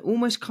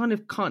almost kind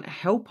of can't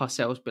help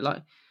ourselves, but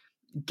like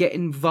get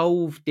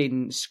involved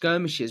in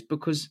skirmishes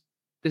because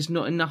there's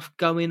not enough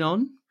going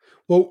on.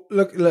 Well,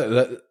 look,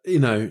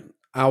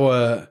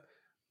 our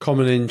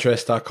common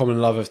interest, our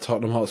common love of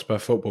Tottenham Hotspur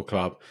Football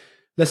Club.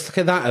 Let's look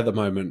at that at the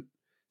moment.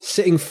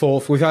 Sitting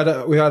fourth, we've had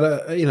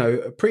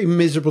a pretty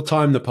miserable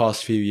time the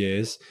past few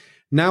years.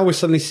 Now we're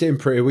suddenly sitting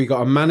pretty. We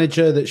got a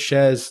manager that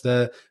shares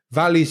the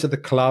values of the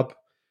club,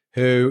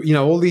 who,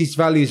 all these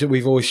values that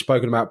we've always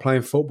spoken about,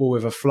 playing football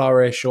with a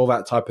flourish, all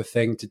that type of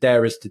thing, to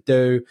dare us to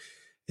do.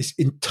 It's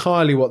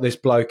entirely what this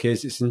bloke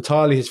is. It's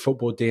entirely his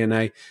football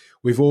DNA.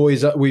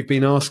 We've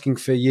been asking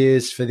for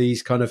years for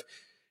these kind of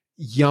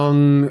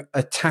young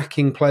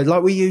attacking players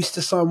like we used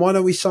to sign. Why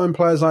don't we sign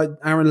players like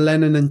Aaron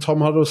Lennon and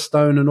Tom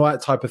Huddlestone and all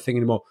that type of thing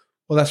anymore?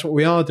 Well, that's what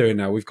we are doing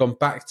now. We've gone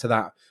back to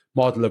that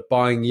model of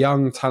buying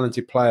young,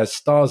 talented players,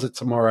 stars of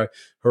tomorrow,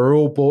 who are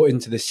all bought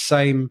into this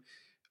same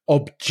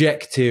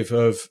objective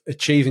of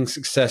achieving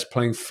success,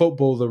 playing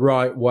football the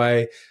right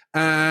way.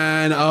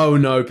 And oh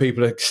no,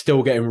 people are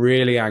still getting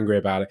really angry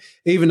about it.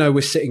 Even though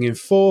we're sitting in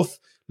fourth,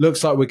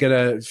 looks like we're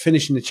going to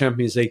finish in the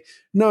Champions League.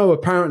 No,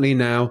 apparently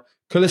now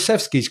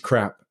Kulusevski's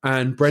crap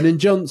and Brennan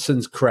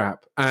Johnson's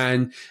crap.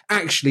 And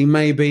actually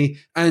maybe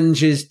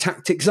Ange's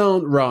tactics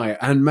aren't right.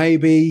 And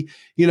maybe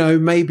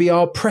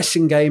our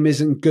pressing game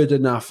isn't good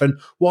enough. And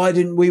why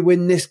didn't we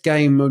win this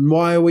game? And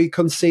why are we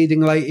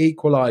conceding late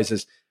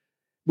equalisers?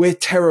 We're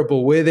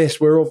terrible. We're this.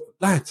 We're all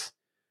lads.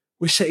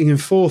 We're sitting in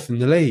fourth in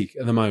the league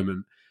at the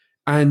moment.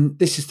 And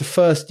this is the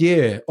first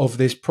year of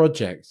this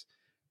project.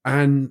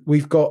 And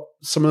we've got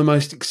some of the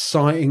most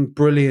exciting,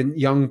 brilliant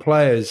young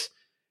players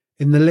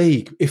in the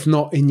league, if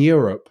not in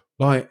Europe.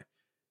 Like,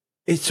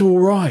 it's all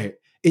right.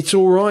 It's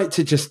all right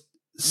to just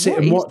sit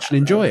and watch and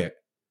enjoy it.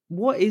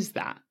 What is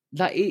that?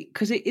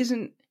 Because it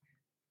isn't.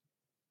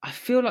 I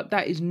feel like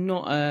that is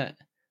not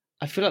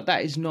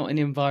an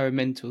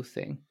environmental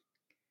thing.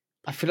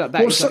 I feel like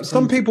that. Well,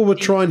 some people will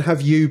try and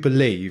have you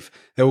believe,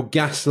 they will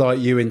gaslight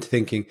you into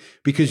thinking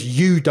because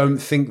you don't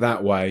think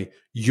that way,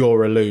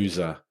 you're a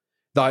loser.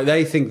 Like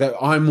they think that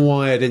I'm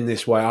wired in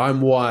this way.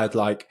 I'm wired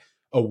like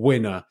a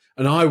winner,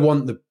 and I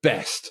want the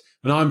best.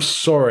 And I'm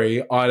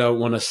sorry, I don't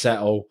want to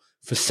settle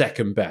for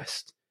second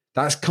best.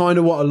 That's kind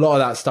of what a lot of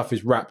that stuff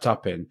is wrapped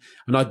up in.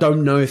 And I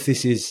don't know if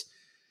this is,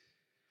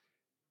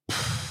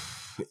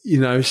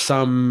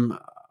 some,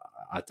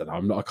 I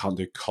don't know. I can't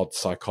do COD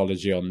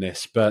psychology on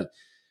this, but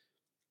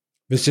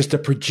there's just a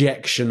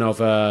projection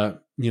of an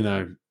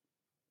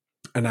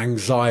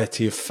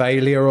anxiety of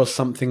failure or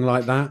something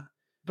like that.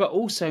 But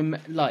also,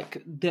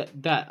 like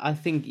that I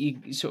think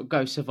you sort of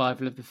go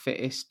survival of the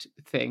fittest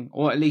thing,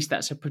 or at least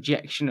that's a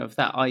projection of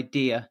that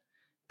idea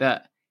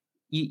that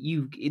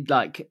you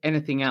like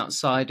anything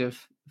outside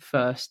of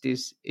first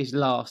is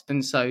last.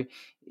 And so,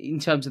 in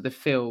terms of the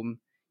film,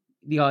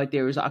 the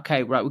idea is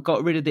okay, right? We've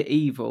got rid of the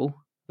evil.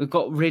 We've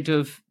got rid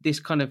of this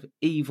kind of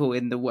evil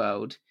in the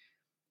world.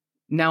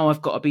 Now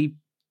I've got to be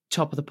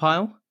top of the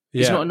pile.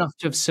 Yeah. It's not enough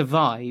to have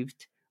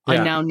survived.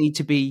 Yeah. I now need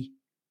to be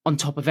on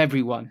top of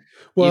everyone.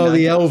 Well,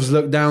 the elves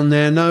look down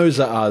their nose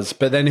at us,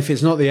 but then if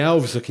it's not the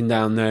elves looking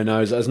down their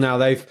nose at us, now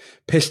they've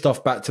pissed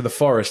off back to the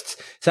forests.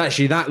 It's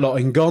actually that lot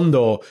in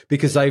Gondor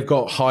because they've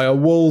got higher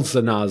walls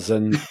than us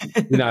and,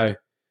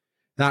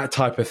 that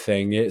type of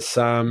thing. It's,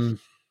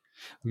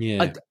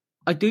 yeah.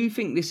 I do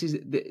think this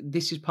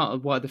is part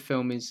of why the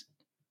film is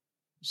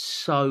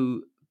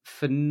so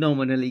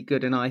phenomenally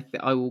good, and I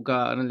will go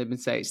out on a limb and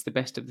say it's the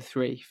best of the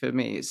three for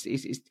me.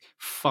 It's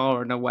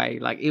far and away,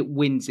 like it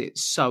wins it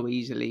so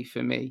easily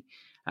for me.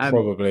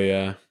 Probably,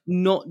 yeah.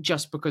 Not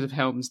just because of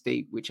Helm's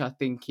Deep, which I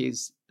think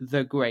is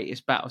the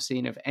greatest battle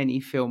scene of any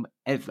film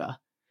ever.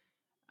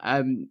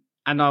 And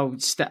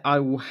I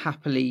will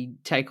happily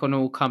take on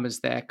all comers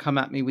there. Come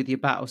at me with your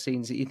battle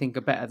scenes that you think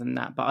are better than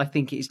that, but I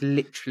think it's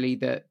literally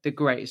the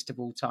greatest of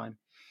all time.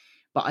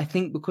 But I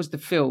think because the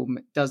film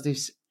does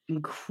this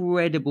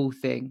incredible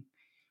thing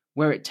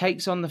where it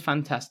takes on the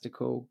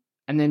fantastical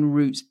and then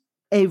roots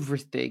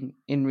everything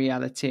in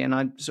reality. And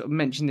I sort of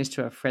mentioned this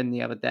to a friend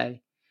the other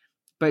day,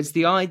 but it's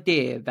the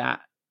idea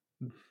that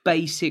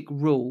basic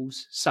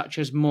rules such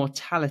as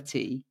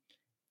mortality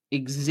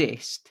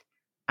exist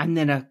and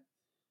then are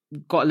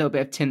got a little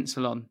bit of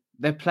tinsel on.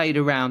 They're played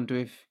around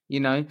with,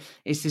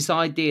 it's this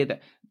idea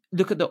that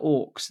look at the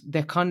orcs,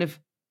 they're kind of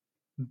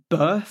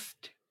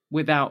birthed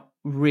without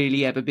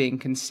really ever being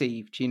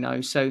conceived,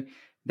 so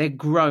they're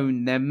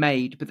grown, they're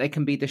made, but they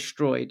can be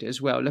destroyed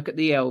as well. Look at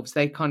the elves.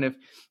 They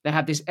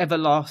have this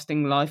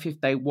everlasting life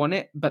if they want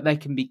it, but they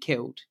can be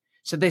killed.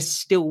 So there's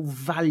still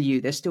value.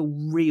 There's still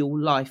real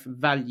life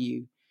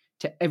value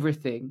to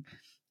everything.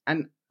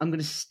 And I'm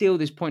going to steal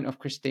this point off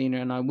Christina,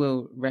 and I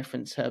will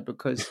reference her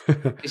because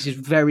this is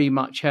very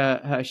much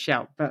her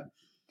shout. But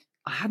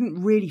I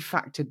hadn't really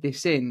factored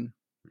this in.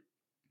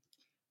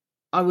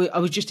 I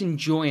was just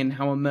enjoying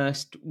how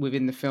immersed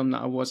within the film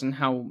that I was and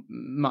how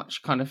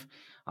much kind of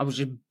I was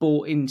just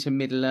bought into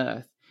Middle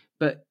Earth.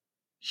 But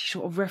she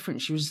sort of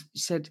referenced, she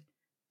said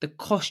the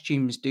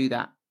costumes do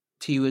that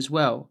to you as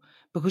well.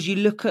 Because you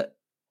look at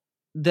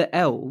the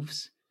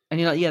elves and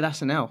you're like, yeah,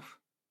 that's an elf.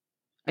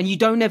 And you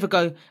don't ever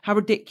go, how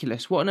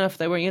ridiculous. What on earth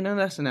they were?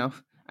 That's an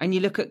elf. And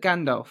you look at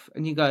Gandalf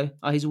and you go,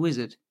 oh, he's a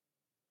wizard.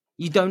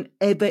 You don't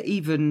ever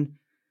even,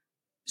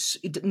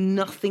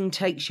 nothing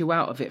takes you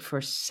out of it for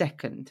a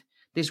second.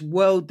 This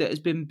world that has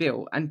been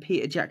built, and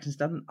Peter Jackson's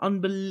done an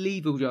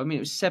unbelievable job. I mean,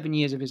 it was 7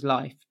 years of his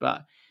life,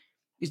 but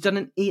he's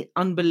done an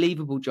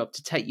unbelievable job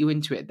to take you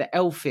into it. The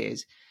elf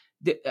is,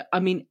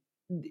 I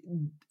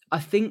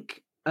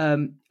think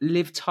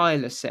Liv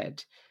Tyler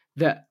said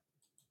that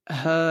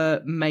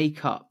her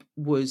makeup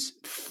was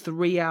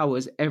 3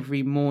 hours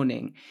every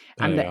morning,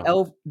 and Yeah.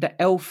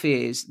 the elf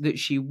ears that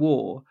she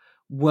wore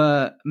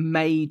were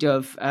made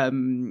of a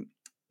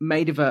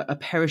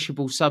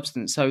perishable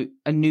substance. So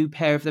a new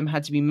pair of them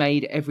had to be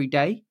made every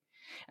day,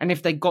 and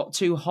if they got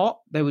too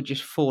hot, they would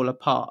just fall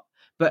apart.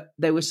 But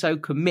they were so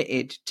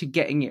committed to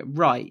getting it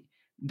right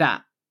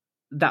that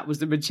that was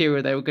the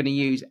material they were going to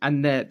use,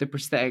 and the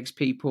prosthetics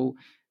people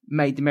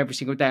made them every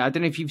single day. I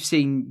don't know if you've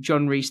seen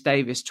John Rhys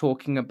Davies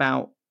talking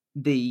about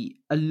the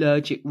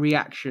allergic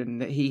reaction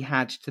that he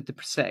had to the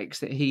prosthetics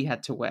that he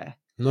had to wear.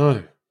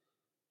 No.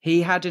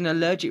 He had an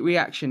allergic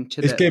reaction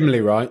to It's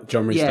Gimli, right?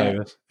 John Rhys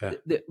Davies. Yeah.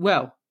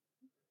 Well,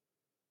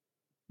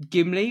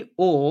 Gimli,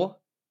 or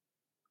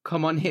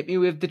come on, hit me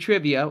with the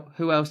trivia.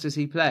 Who else does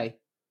he play?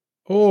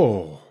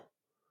 Oh,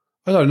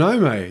 I don't know,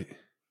 mate.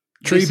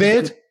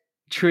 Treebeard?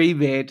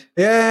 Treebeard.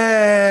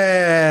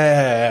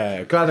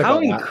 Yeah. Glad I How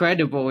got that.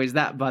 incredible is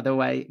that, by the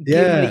way?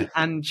 Yeah. Gimli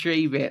and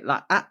Treebeard,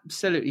 like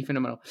absolutely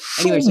phenomenal.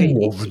 Anyway,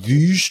 Some of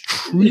these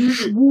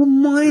trees were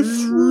my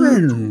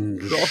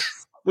friends.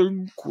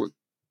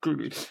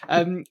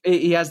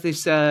 He has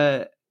this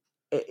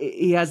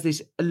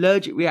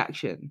allergic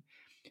reaction.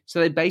 So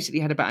they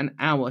basically had about an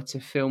hour to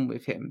film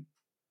with him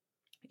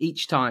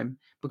each time,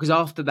 because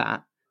after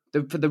that,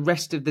 for the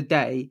rest of the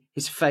day,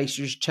 his face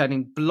was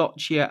turning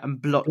blotchier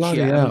and Bloody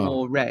blotchier and hell.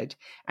 more red.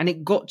 And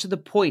it got to the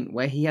point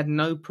where he had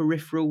no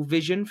peripheral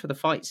vision for the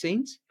fight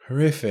scenes.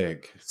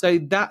 Horrific. So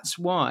that's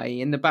why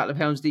in the Battle of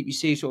Helm's Deep, you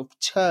see him sort of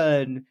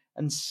turn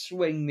and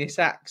swing this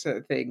axe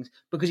at things,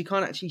 because he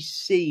can't actually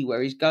see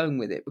where he's going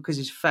with it, because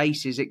his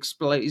face is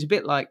exploding. It's a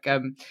bit like,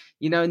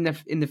 you know, in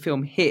the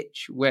film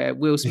Hitch, where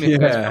Will Smith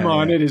goes, "Come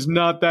on, it is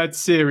not that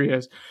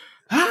serious."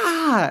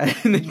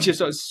 And then just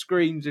sort of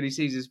screams when he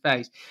sees his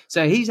face.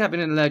 So he's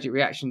having an allergic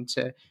reaction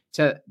to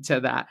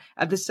that.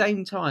 At the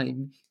same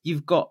time,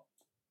 you've got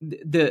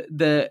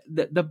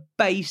the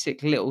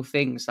basic little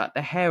things like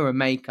the hair and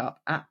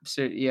makeup,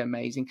 absolutely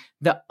amazing.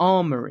 The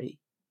armory,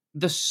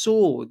 the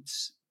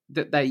swords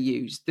that they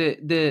use,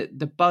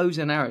 the bows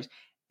and arrows,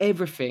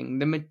 everything,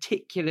 the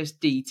meticulous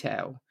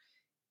detail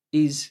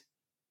is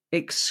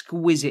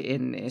exquisite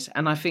in this,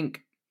 and I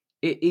think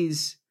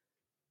it's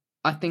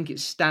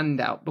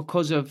standout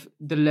because of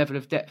the level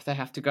of depth they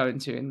have to go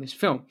into in this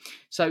film.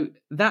 So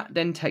that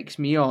then takes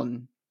me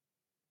on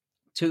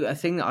to a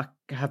thing that I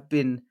have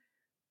been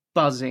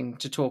buzzing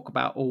to talk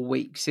about all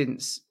week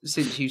since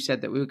you said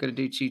that we were going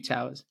to do Two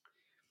Towers.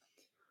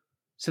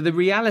 So the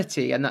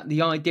reality and that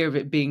the idea of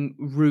it being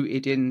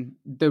rooted in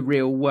the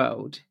real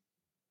world,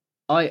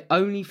 I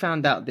only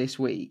found out this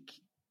week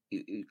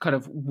kind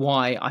of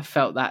why I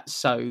felt that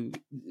so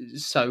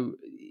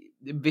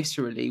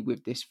viscerally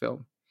with this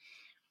film.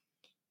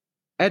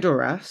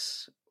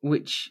 Edoras,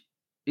 which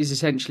is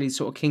essentially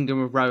sort of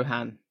Kingdom of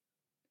Rohan,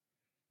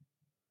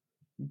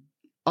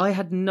 I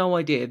had no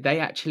idea they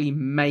actually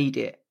made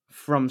it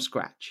from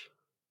scratch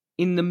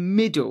in the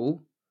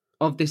middle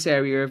of this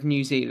area of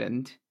New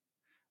Zealand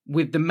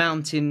with the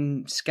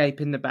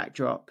mountainscape in the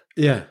backdrop.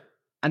 Yeah.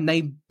 And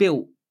they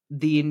built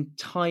the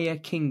entire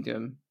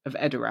kingdom of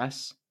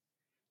Edoras.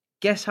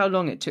 Guess how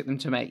long it took them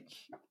to make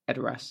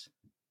Edoras?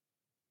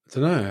 I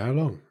don't know. How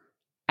long?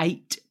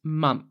 8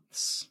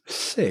 months.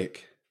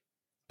 Sick.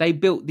 They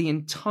built the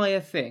entire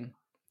thing,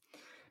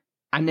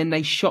 and then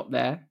they shot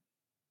there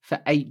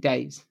for 8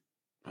 days.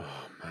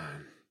 Oh,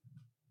 man.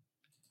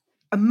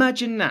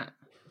 Imagine that.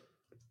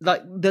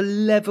 Like the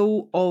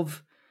level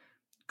of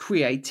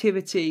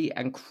creativity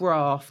and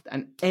craft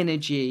and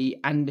energy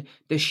and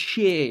the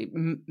sheer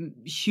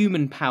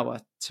human power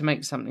to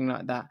make something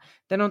like that.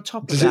 Then on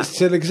top of that... Does it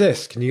still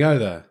exist? Can you go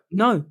there?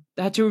 No,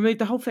 they had to remove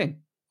the whole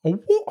thing. Oh,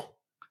 what?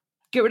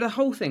 Get rid of the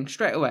whole thing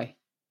straight away.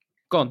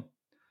 Gone.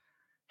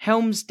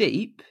 Helm's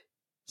Deep,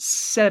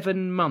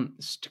 7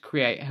 months to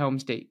create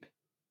Helm's Deep.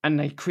 And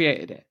they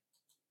created it.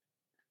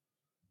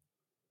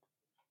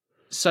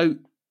 So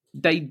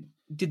they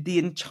did the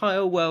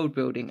entire world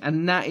building.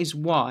 And that is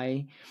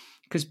why,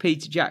 because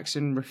Peter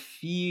Jackson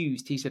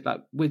refused, he said,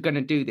 like, we're going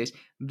to do this.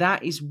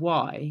 That is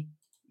why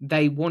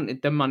they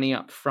wanted the money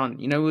up front.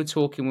 You know, we were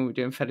talking when we were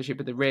doing Fellowship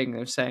of the Ring. They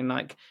were saying,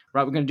 like,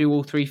 right, we're going to do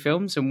all 3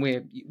 films. And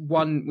we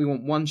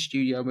want one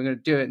studio. And we're going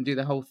to do it and do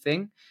the whole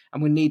thing.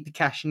 And we need the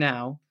cash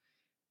now.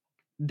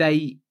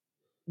 They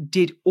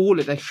did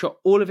they shot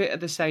all of it at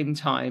the same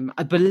time.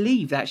 I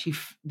believe that actually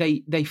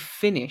they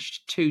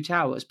finished Two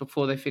Towers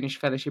before they finished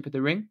Fellowship of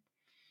the Ring.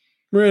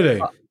 Really?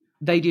 But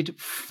they did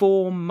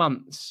 4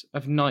 months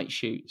of night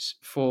shoots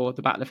for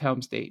the Battle of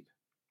Helm's Deep,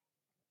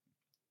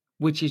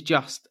 which is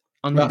just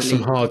unbelievable. That's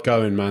some hard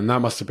going, man.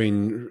 That must have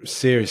been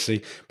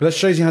seriously. But that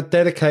shows you how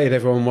dedicated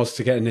everyone was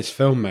to getting this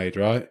film made,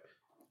 right?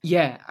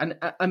 Yeah, and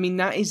I mean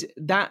that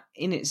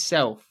in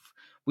itself.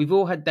 We've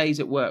all had days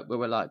at work where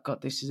we're like,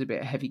 God, this is a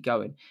bit heavy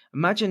going.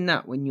 Imagine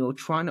that when you're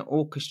trying to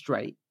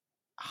orchestrate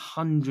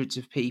hundreds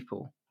of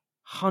people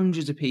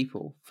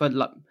for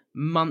like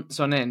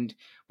months on end,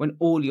 when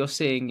all you're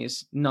seeing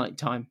is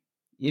nighttime.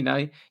 You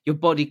know, your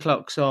body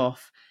clock's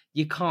off.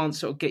 You can't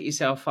sort of get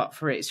yourself up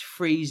for it. It's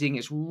freezing.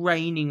 It's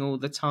raining all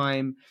the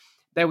time.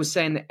 they were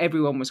saying that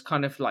everyone was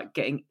kind of like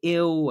getting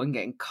ill and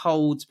getting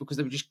colds because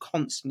they were just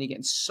constantly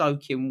getting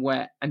soaking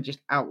wet and just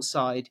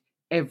outside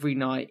every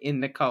night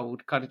in the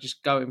cold, kind of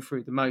just going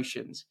through the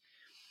motions.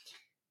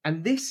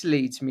 And this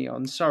leads me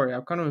on, sorry,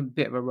 I've kind of a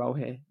bit of a roll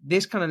here.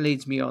 This kind of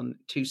leads me on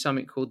to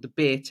something called the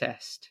beer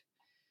test,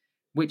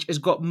 which has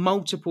got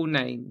multiple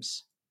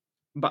names.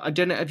 But I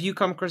don't know, have you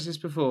come across this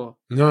before?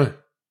 No.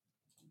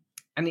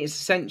 And it's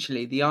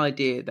essentially the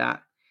idea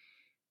that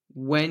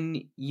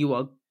when you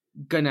are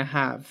going to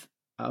have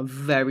a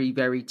very,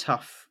 very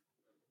tough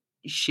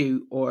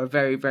shoot or a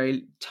very,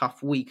 very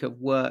tough week of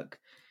work,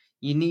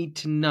 you need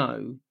to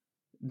know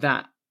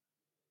that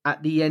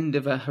at the end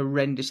of a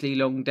horrendously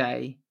long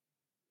day,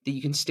 that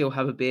you can still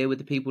have a beer with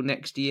the people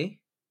next to you.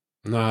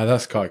 No,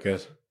 that's quite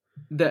good.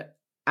 That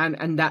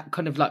and that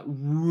kind of like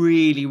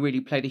really,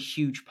 really played a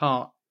huge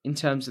part in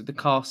terms of the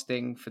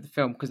casting for the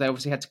film, because they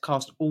obviously had to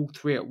cast all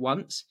three at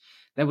once.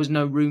 There was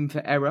no room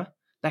for error.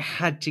 They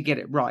had to get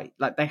it right.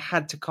 Like they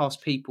had to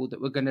cast people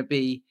that were going to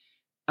be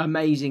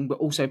amazing, but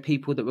also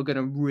people that were going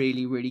to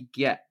really, really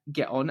get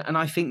on. And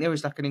I think there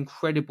was like an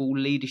incredible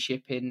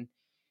leadership in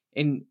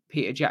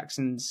Peter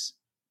Jackson's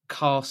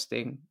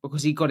casting,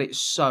 because he got it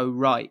so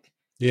right.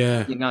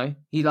 Yeah. You know,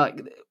 he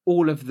like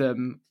all of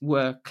them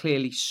were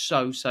clearly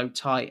so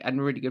tight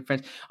and really good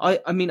friends.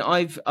 I mean,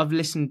 I've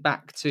listened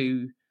back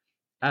to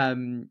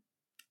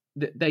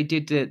they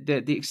did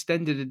the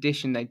extended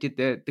edition. They did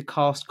the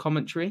cast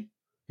commentary.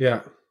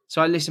 Yeah.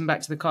 So I listened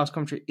back to the cast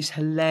commentary. It's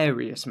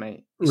hilarious,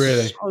 mate. It's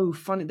Really? so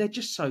funny. They're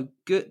just so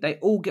good. They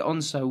all get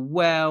on so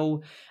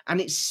well, and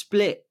it's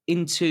split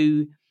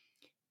into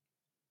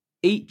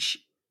each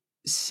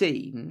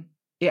scene.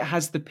 It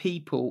has the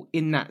people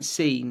in that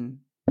scene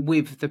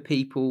with the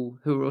people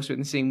who are also in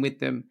the scene with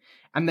them,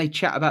 and they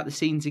chat about the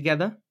scene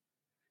together.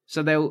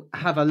 So they'll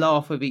have a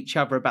laugh with each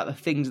other about the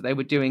things that they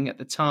were doing at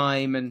the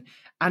time. And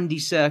Andy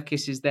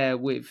Serkis is there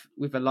with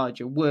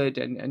Elijah Wood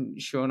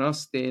and Sean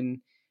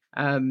Austin,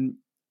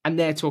 and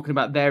they're talking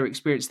about their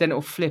experience. Then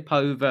it'll flip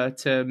over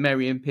to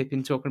Merry and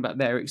Pippin talking about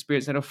their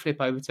experience. Then it'll flip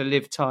over to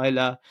Liv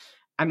Tyler,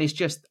 and it's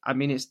just, I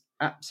mean, it's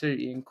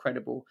absolutely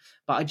incredible.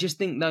 But I just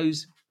think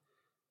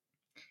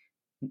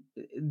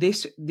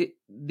this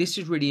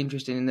is really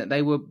interesting in that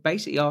they were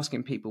basically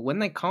asking people when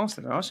they cast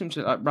them, they asked them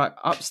to like right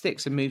up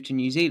sticks and move to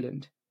New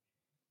Zealand.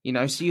 You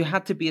know, so you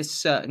had to be a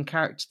certain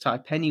character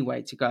type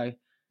anyway to go,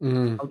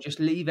 I'll just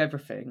leave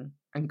everything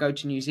and go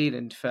to New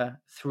Zealand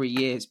for 3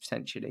 years,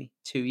 potentially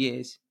 2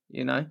 years,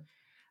 you know?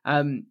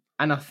 And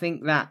I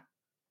think that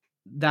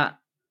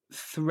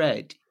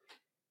thread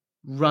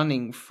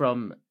running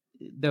from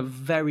the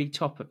very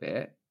top of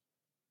it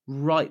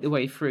right the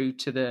way through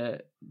to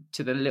the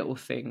little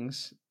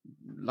things,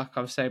 like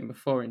I was saying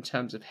before, in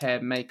terms of hair,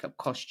 makeup,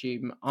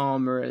 costume,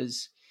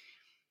 armorers,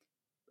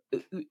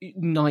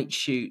 night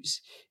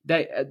shoots.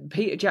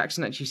 Peter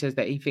Jackson actually says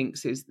that he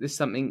thinks there's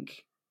something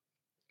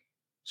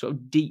sort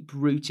of deep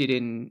rooted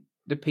in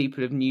the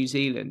people of New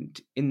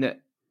Zealand, in that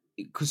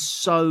because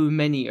so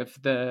many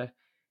of the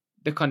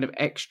kind of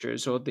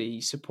extras or the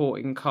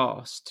supporting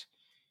cast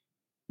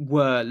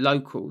were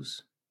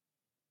locals,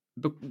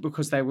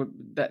 because they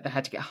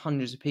had to get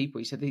hundreds of people.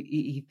 He said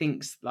he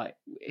thinks like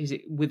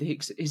with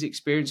his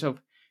experience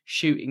of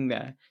shooting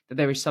there, that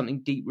there is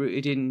something deep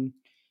rooted in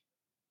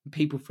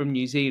people from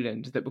New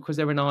Zealand, that because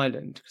they're an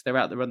island, because they're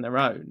out there on their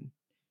own,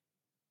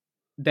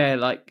 they're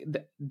like,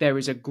 there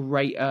is a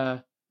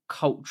greater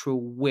cultural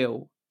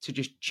will to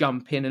just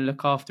jump in and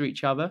look after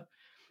each other.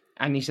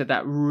 And he said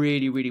that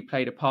really, really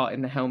played a part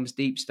in the Helm's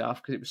Deep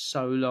stuff, because it was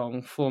so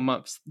long, 4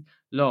 months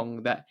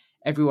long, that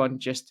everyone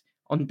just,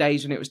 on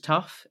days when it was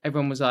tough,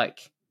 everyone was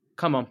like,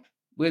 come on,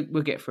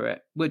 we'll get through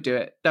it. We'll do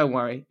it. Don't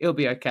worry. It'll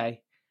be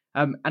okay.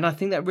 And I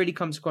think that really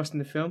comes across in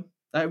the film.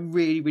 That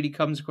really, really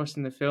comes across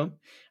in the film.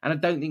 And I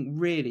don't think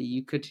really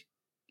you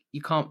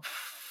can't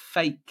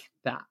fake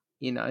that,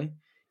 you know.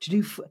 If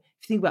you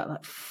think about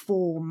like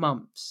 4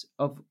 months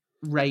of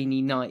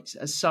rainy nights,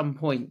 at some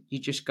point you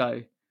just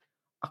go,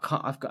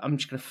 I'm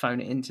just going to phone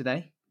it in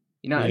today.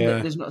 You know, Yeah.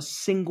 and there's not a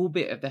single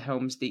bit of the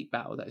Helm's Deep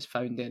battle that is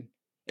phoned in.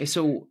 It's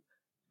all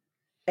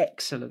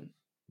excellent.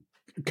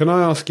 Can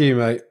I ask you,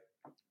 mate,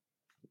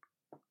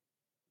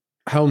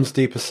 Helm's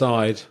Deep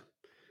aside,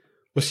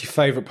 what's your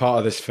favourite part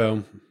of this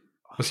film?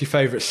 What's your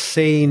favourite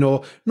scene,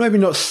 or maybe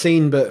not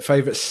scene, but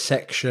favourite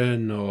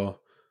section? Or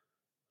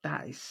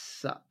that is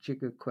such a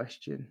good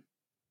question.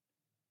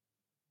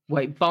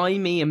 Wait, buy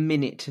me a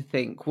minute to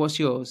think. What's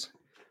yours?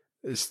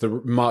 It's the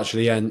March of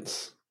the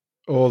Ents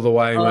all the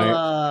way, mate.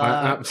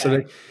 I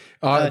absolutely.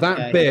 Okay.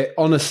 That bit,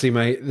 honestly,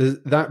 mate,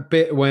 that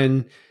bit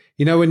when,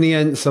 you know, when the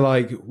Ents are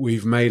like,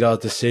 we've made our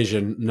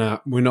decision. Nah,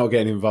 we're not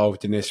getting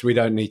involved in this. We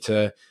don't need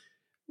to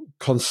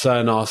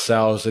concern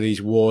ourselves with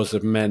these wars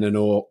of men and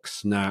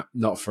orcs. Nah,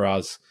 not for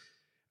us.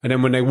 And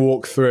then when they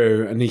walk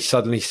through and he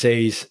suddenly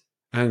sees,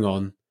 hang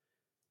on,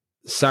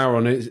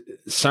 Sauron,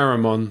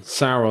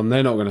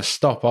 they're not going to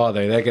stop, are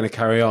they? They're going to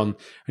carry on.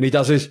 And he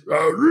does this to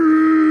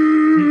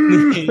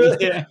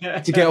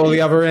get all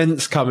the other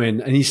Ents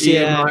coming. And you see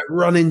him like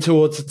running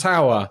towards the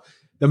tower.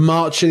 the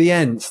March of the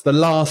Ents, the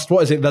last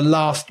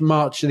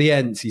March of the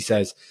Ents, he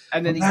says.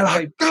 And then they're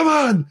like, come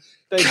on!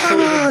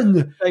 Come on!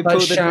 They Like pull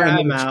the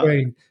shouting dram at the out.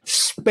 screen.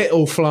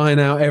 Spittle flying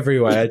out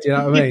everywhere. Do you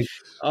know what I mean?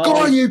 Oh. Go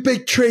on, you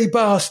big tree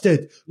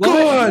bastard!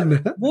 Go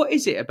on! What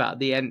is it about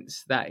the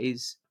Ents that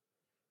is...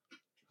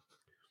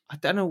 I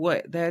don't know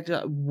what... They're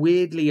like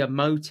weirdly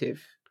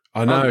emotive.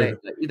 I know.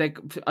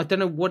 I don't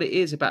know what it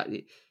is about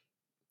it.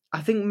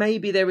 I think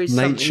maybe there is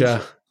nature.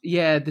 Something,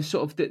 yeah, the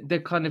sort of the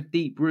kind of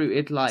deep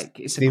rooted, like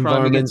it's the a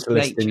crime against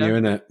environmentalist nature. in you,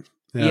 isn't it?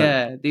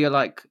 Yeah, you're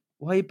like,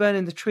 why are you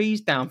burning the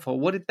trees down for?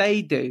 What did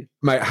they do,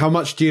 mate? How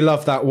much do you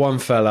love that one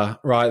fella?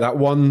 Right, that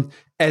one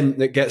Ent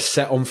that gets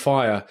set on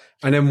fire,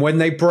 and then when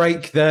they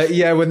break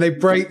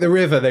the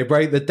river, they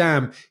break the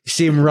dam. You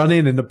see him run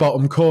in the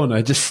bottom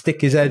corner, just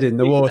stick his head in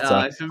the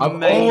water.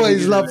 I've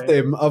always loved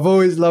him. I've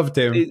always loved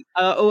him.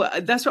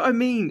 That's what I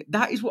mean.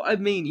 That is what I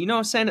mean. You know, I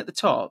was saying at the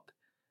top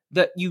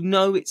that you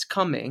know it's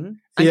coming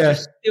and you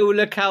still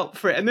look out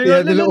for it. And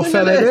the little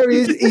fella, there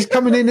he is. He's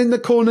coming in the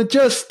corner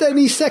just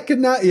any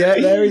second.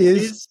 There he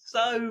is. It's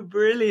so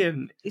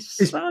brilliant.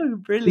 It's so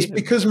brilliant. It's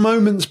because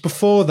moments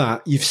before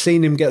that, you've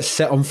seen him get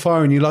set on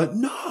fire and you're like,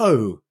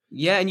 no.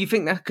 Yeah, and you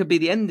think that could be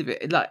the end of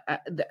it. Like,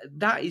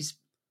 that is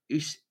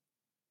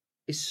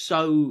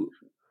so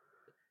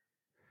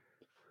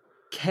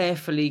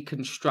carefully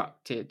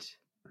constructed,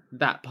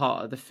 that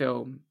part of the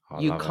film.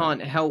 You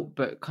can't help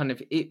but kind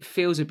of, it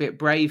feels a bit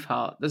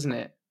Braveheart, doesn't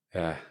it?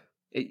 Yeah.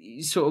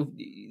 Sort of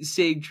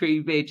seeing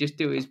Tree just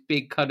do his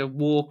big kind of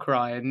war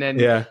cry, and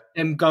then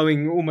them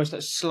going almost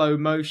like slow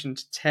motion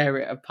to tear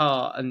it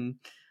apart. And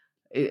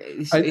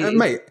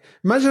mate,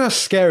 imagine how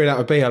scary that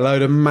would be. A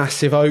load of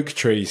massive oak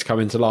trees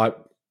coming to like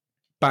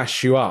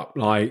bash you up,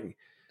 like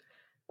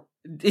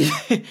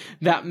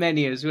that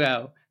many as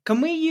well. Can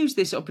we use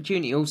this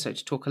opportunity also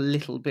to talk a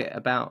little bit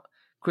about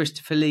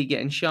Christopher Lee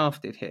getting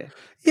shafted here?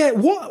 Yeah,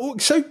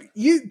 what? So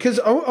because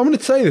I'm going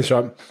to say this,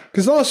 right?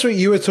 Because last week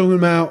you were talking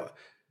about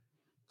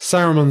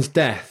Saruman's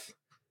death,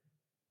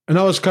 and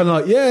I was kind of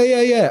like,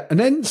 yeah. And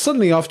then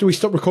suddenly, after we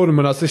stopped recording,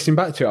 when I was listening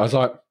back to it, I was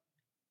like,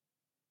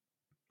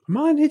 am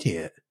I an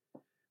idiot?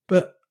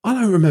 But I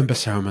don't remember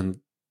Saruman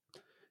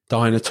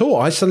dying at all.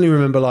 I suddenly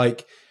remember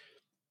like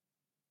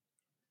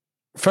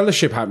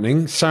Fellowship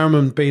happening,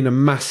 Saruman being a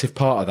massive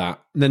part of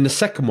that, and then the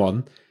second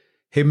one,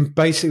 him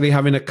basically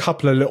having a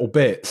couple of little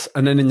bits,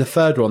 and then in the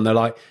third one, they're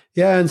like,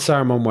 yeah, and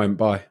Saruman went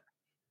by.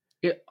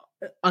 Yeah,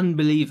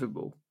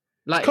 unbelievable.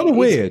 Like, it's kind of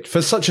weird for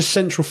such a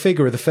central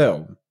figure of the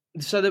film.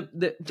 So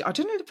I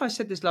don't know if I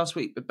said this last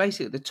week, but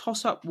basically the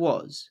toss-up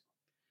was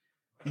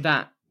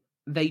that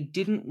they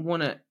didn't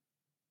want to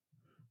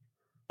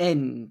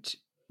end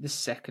the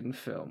second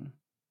film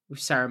with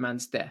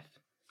Saruman's death.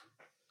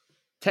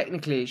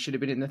 Technically, it should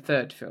have been in the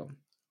third film.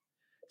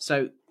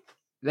 So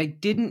they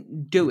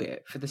didn't do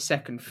it for the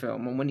second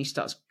film. And when he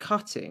starts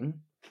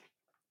cutting,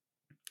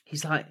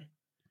 he's like,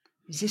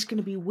 is this going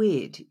to be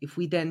weird if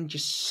we then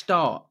just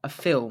start a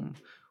film?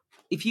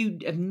 If you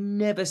have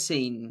never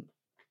seen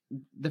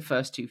the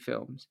first two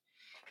films,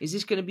 is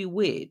this going to be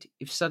weird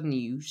if suddenly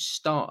you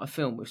start a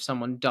film with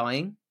someone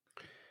dying?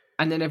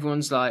 And then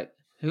everyone's like,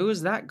 who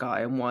is that guy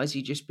and why has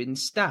he just been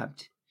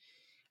stabbed?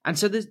 And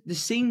so the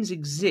scenes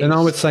exist. Then I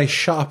would say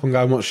shut up and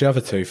go and watch the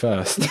other two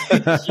first.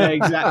 Yeah,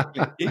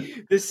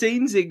 exactly. The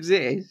scenes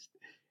exist,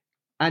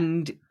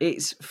 and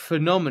it's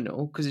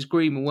phenomenal because it's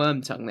Green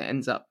Wormtongue that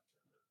ends up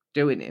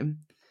doing him,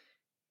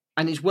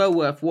 and it's well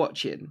worth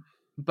watching.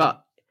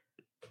 But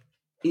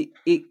he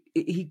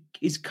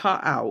is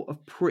cut out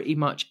of pretty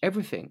much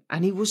everything,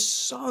 and he was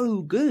so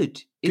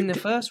good in the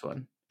first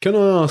one. Can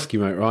I ask you,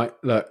 mate? Right,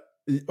 look,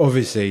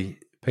 obviously,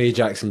 Peter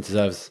Jackson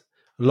deserves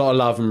a lot of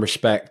love and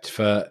respect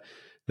for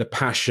the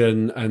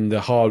passion and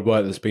the hard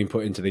work that's been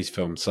put into these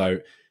films. So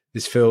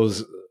this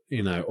feels,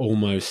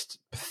 almost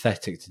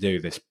pathetic to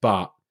do this,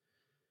 but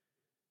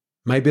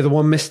maybe the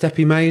one misstep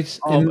he made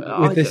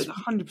with this.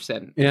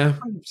 100%. Yeah.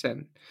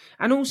 100%.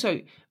 And also,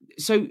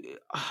 so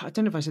I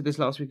don't know if I said this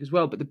last week as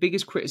well, but the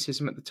biggest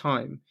criticism at the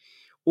time,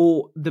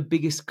 or the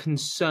biggest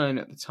concern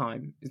at the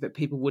time, is that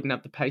people wouldn't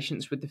have the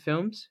patience with the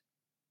films,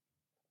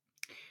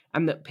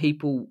 and that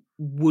people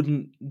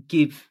wouldn't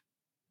give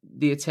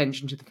the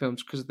attention to the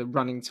films because of the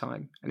running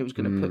time, and it was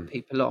going to put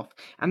people off.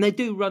 And they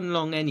do run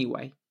long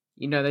anyway.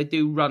 They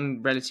do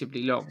run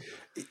relatively long.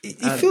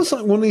 It feels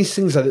like one of these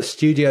things that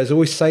studios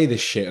always say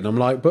this shit, and I'm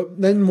like, but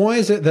then why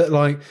is it that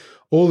like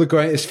all the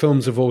greatest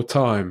films of all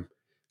time,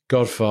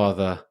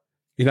 Godfather,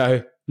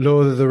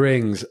 Lord of the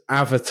Rings,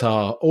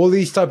 Avatar, all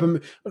these type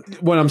of,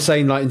 when I'm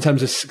saying like in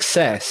terms of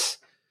success,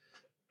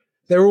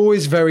 they're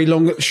always very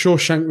long.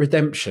 Shawshank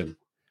Redemption,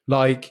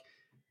 like.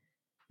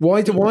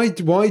 Why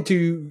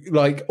do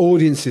like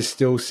audiences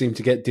still seem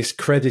to get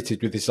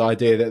discredited with this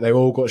idea that they've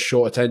all got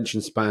short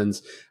attention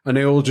spans and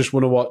they all just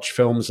want to watch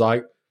films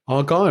like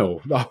Argyle?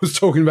 I was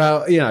talking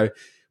about,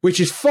 which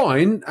is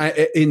fine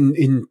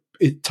in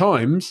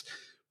times,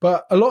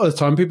 but a lot of the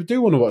time people do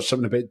want to watch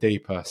something a bit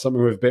deeper,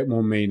 something with a bit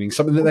more meaning,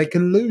 something that they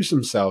can lose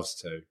themselves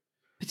to.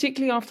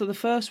 Particularly after the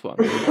first one,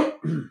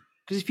 because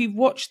if you've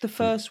watched the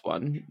first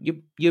one,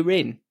 you're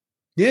in.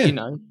 Yeah. You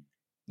know,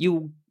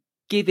 you'll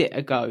give it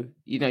a go.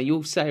 You know,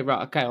 you'll say,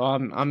 right, okay, well,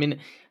 I'm in.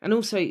 And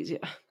also,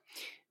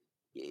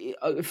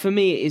 for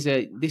me,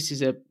 this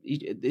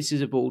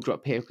is a ball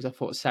drop here because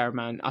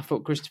I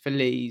thought Christopher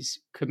Lee's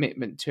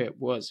commitment to it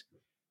was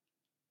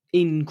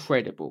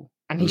incredible,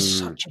 and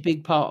he's Mm. such a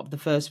big part of the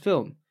first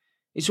film.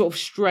 It's sort of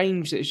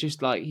strange that it's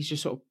just like he's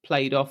just sort of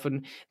played off,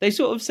 and they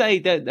sort of say,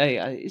 don't they?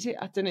 Is it?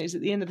 I don't know. Is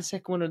it the end of the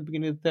second one or the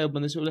beginning of the third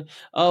one? They're sort of like,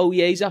 oh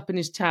yeah, he's up in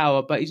his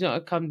tower, but he's not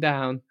going to come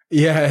down.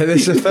 Yeah,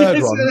 this is the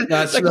third one. It's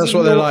That's like he's that's a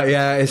what they're like.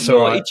 Yeah, it's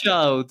all naughty right.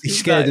 child. He's It's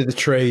scared like, of the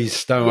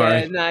trees. Don't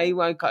yeah, worry. no, he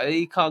won't.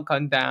 He can't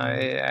come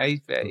down. Yeah,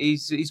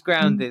 he's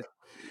grounded.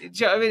 Do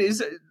you know what I mean?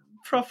 It's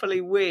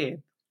properly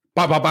weird.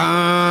 Ba ba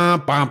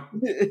ba ba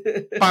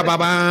ba ba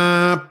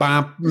ba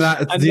ba.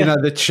 That's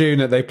And the tune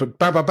that they put.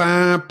 Ba ba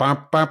ba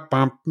ba ba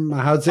ba.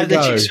 How's it and then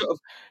go? just sort of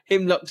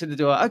him locked in the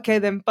door. Okay,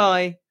 then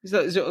bye. It's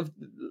like, sort of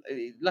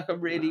like a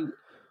really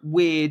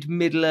weird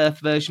Middle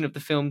Earth version of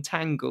the film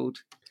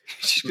Tangled.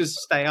 She's gonna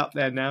stay up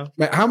there now.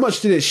 Mate, how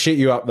much did it shit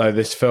you up though?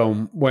 This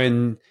film,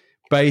 when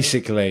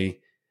basically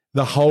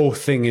the whole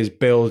thing is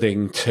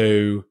building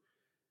to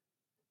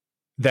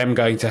them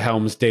going to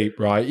Helm's Deep,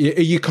 right?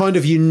 You kind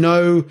of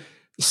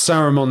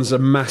Saruman's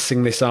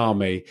amassing this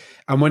army,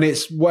 and when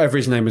it's whatever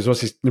his name is,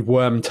 what's his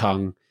Worm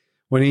Tongue,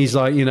 when he's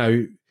like,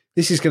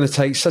 this is going to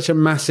take such a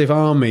massive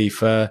army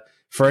for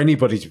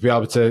anybody to be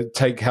able to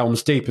take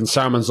Helm's Deep, and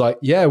Saruman's like,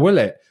 yeah, will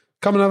it?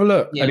 Come and have a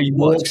look, Yeah, and he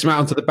walks him out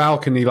onto the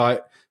balcony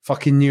like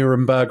fucking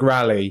Nuremberg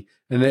rally,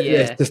 and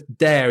it's just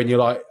there, and you're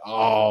like,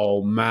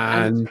 oh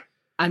man.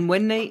 And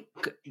when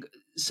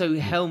so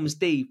Helm's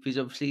Deep is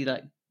obviously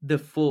like the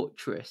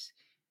fortress,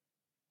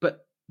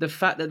 but the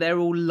fact that they're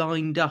all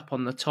lined up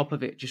on the top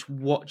of it, just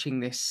watching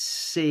this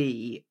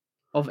sea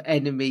of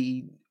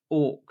enemy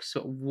orcs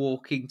sort of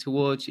walking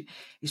towards you,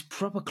 is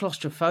proper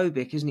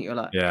claustrophobic, isn't it? You're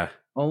like, Yeah.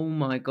 oh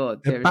my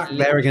god, They're back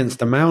there against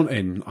the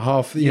mountain,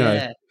 you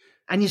know.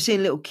 And you're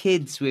seeing little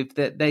kids with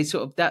that. They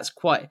sort of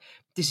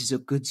this is a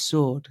good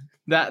sword.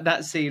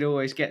 That scene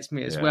always gets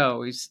me as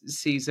well. He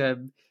sees a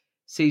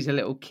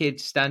little kid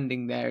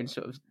standing there and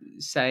sort of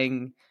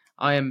saying,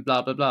 "I am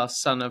blah blah blah,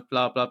 son of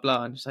blah blah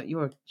blah," and it's like,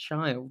 you're a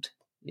child,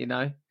 you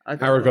know.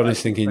 Aragorn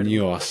is thinking,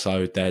 you are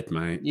so dead,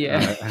 mate.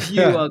 Yeah,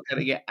 you are going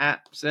to get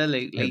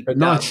absolutely. But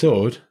nice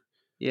sword.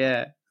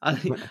 Yeah, I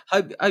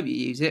hope you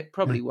use it.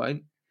 Probably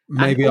won't.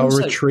 Maybe I'll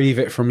retrieve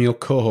it from your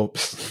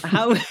corpse.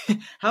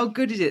 How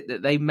good is it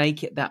that they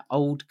make it that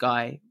old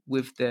guy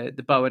with the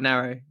bow and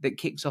arrow that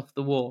kicks off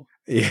the war?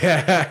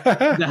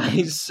 Yeah.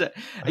 Nice.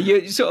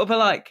 You sort of are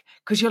like,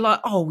 because you're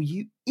like, oh,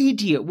 you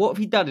idiot, what have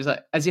you done? It's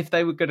like as if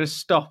they were going to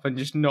stop and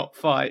just not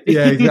fight.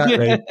 Yeah,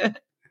 exactly.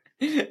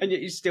 And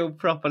yet you're still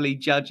properly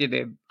judging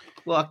him.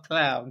 What a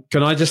clown.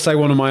 Can I just say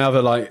one of my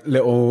other like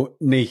little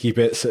sneaky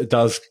bits that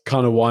does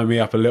kind of wind me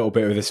up a little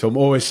bit with this film,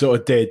 always sort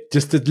of did,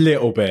 just a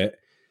little bit,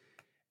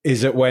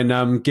 is that when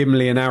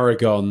Gimli and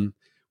Aragorn,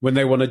 when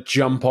they want to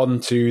jump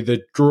onto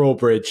the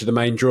drawbridge, the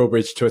main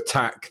drawbridge to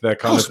attack the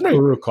kind of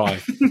Uruk-hai.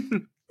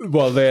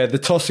 Well, the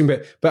tossing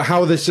bit, but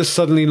how there's just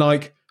suddenly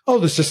like, oh,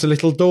 there's just a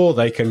little door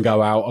they can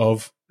go out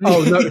of.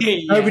 Oh, no,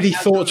 nobody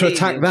thought to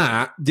attack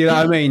that. Do you know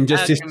what I mean?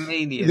 Just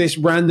this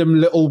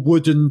random little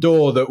wooden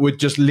door that would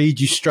just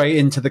lead you straight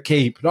into the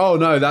keep. Oh,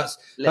 no, that's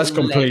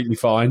completely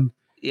fine.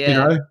 Yeah. You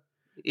know?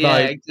 Yeah,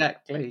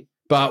 exactly.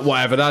 But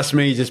whatever, that's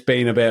me just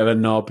being a bit of a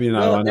knob, you know.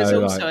 Well, I know, there's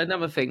also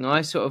another thing.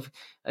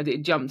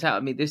 It jumped out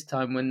at me this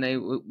time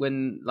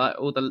when like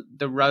all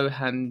the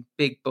Rohan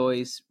big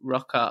boys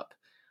rock up.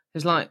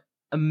 There's like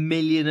 1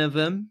 million of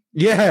them.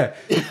 Yeah.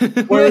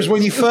 Whereas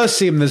when you first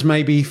see them, there's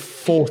maybe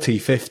 40,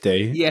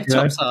 50. Yeah,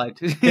 topside.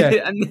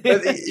 Yeah.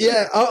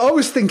 Yeah, I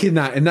was thinking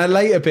that in that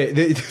later bit.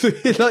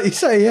 Like you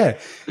say, yeah.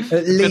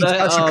 At least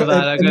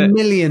a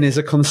million is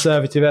a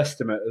conservative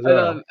estimate as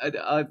well.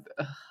 Oh,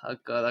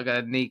 God, I'm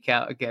going to neek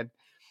out again.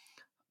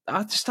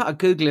 I just started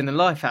Googling the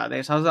life out of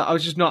this. I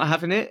was just not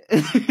having it.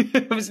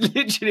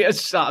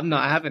 I'm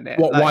not having it.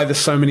 What? Why there's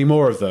so many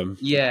more of them?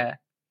 Yeah.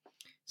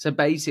 So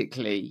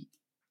basically,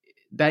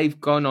 they've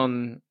gone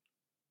on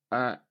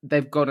a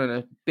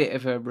bit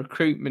of a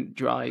recruitment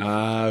drive.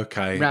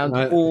 Okay.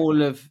 Around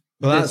all of.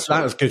 Well,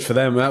 that was good for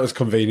them. That was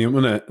convenient,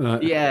 wasn't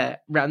it? Yeah,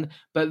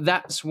 but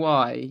that's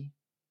why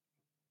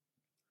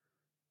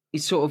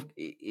it's sort of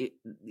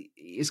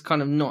it's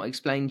kind of not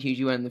explained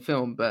hugely in the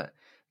film, but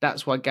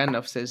that's why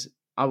Gandalf says,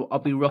 I'll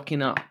be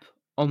rocking up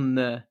on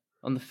the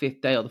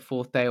 5th day or the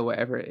 4th day or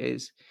whatever it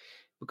is,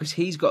 because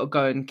he's got to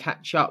go and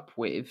catch up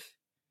with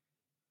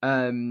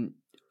bloody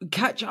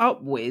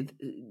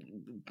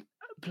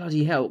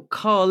hell,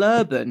 Carl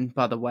Urban,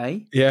 by the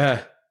way.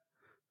 Yeah.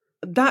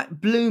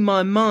 That blew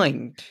my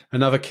mind.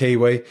 Another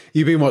Kiwi.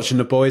 You've been watching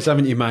The Boys,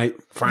 haven't you, mate?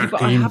 Yeah,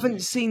 but I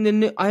haven't seen the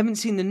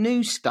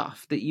new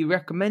stuff that you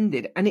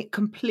recommended, and it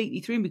completely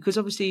threw me because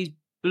obviously he's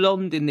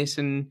blonde in this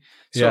and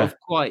sort of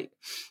quite.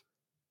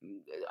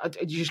 I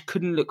just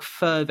couldn't look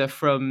further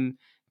from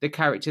the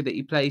character that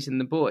he plays in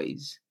The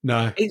Boys.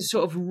 No, it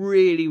sort of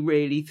really,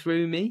 really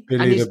threw me.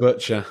 Billy the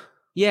Butcher.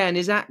 Yeah, and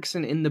his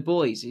accent in The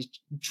Boys is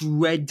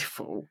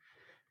dreadful.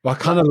 Well, I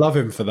kind of love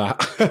him for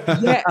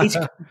that.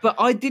 Yeah, but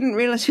I didn't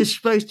realise he was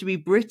supposed to be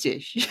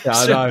British. Yeah,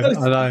 I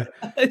So know.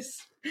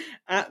 it's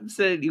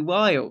absolutely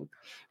wild.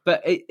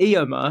 But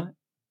Eomer,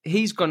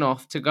 he's gone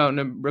off to go on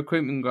a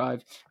recruitment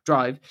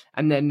drive,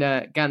 and then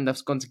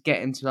Gandalf's gone to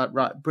get him to like,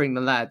 right, bring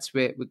the lads,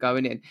 we're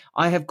going in.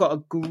 I have got a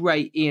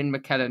great Ian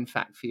McKellen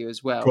fact for you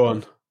as well, Go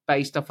on.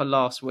 based off of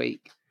last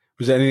week.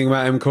 Was there anything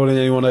about him calling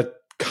anyone a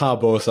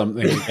cub or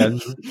something again?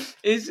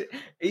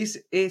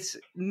 It's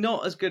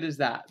not as good as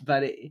that,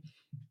 but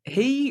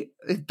he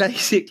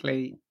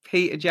basically,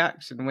 Peter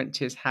Jackson went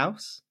to his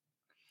house,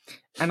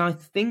 and I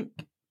think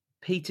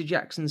Peter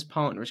Jackson's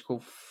partner is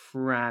called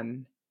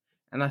Fran,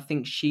 and I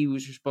think she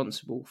was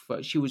responsible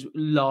for. She was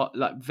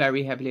like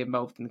very heavily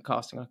involved in the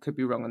casting. I could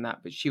be wrong on that,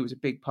 but she was a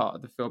big part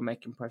of the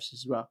filmmaking process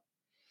as well.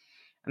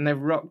 And they've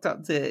rocked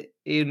up to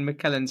Ian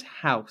McKellen's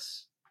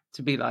house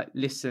to be like,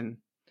 "Listen,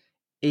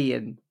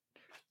 Ian,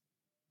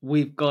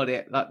 we've got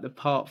it. Like the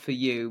part for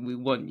you. We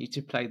want you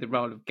to play the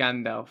role of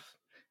Gandalf."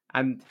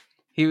 And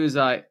he was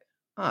like,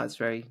 "Oh, it's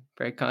very,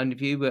 very kind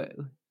of you, but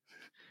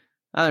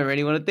I don't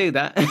really want to do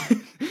that."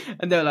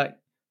 And they're like,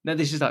 "No,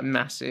 this is like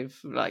massive.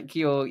 Like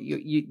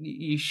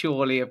you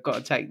surely have got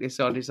to take this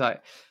on." He's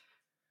like,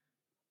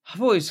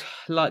 "I've always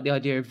liked the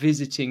idea of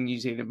visiting New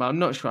Zealand, but I'm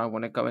not sure I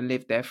want to go and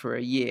live there for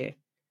a year."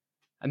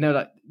 And they're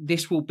like,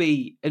 "This will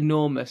be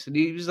enormous." And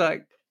he was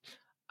like,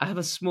 "I have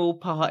a small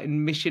part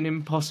in Mission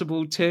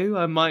Impossible 2.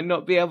 I might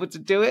not be able to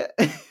do it."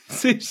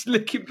 So he's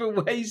looking for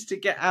ways to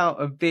get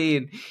out of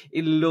being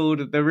in Lord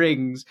of the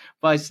Rings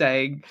by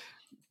saying,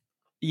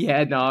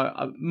 "Yeah, no,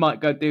 I might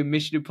go do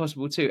Mission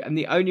Impossible 2." And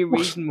the only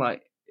reason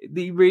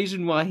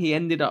why he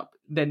ended up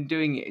then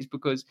doing it is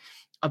because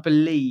I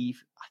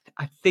believe,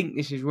 I think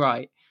this is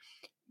right,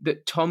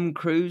 that Tom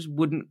Cruise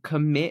wouldn't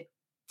commit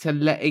to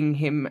letting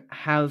him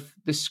have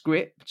the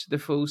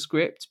full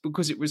script,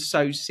 because it was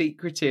so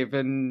secretive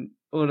and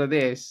all of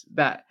this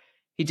that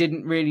he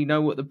didn't really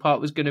know what the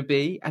part was going to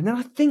be. And then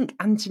I think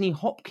Anthony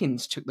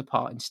Hopkins took the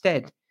part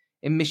instead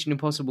in Mission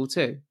Impossible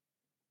 2.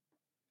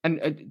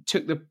 And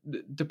took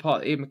the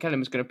part that Ian McKellen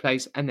was going to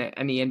place,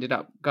 and he ended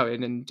up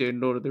going and doing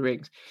Lord of the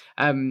Rings.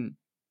 And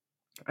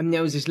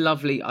there was this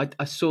lovely,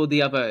 I saw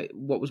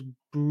what was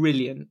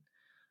brilliant,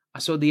 I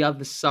saw the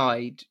other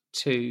side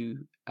to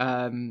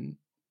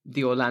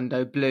the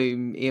Orlando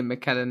Bloom, Ian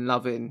McKellen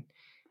loving.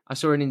 I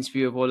saw an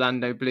interview of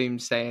Orlando Bloom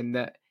saying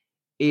that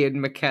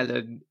Ian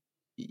McKellen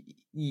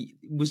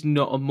was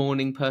not a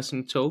morning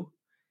person at all.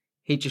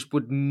 He just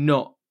would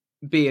not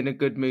be in a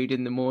good mood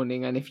in the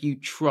morning, and if you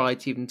tried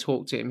to even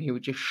talk to him, he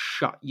would just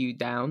shut you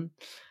down.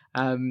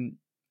 And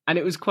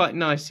it was quite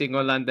nice seeing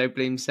Orlando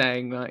Bloom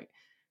saying like,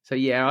 "So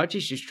yeah, I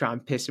just try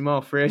and piss him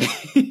off, really."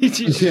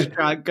 just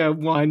try and go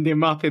wind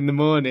him up in the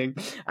morning.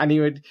 And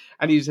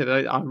he said,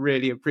 "I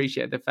really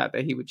appreciate the fact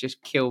that he would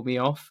just kill me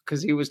off,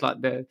 because he was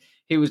like the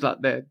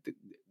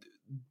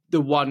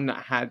one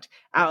that had,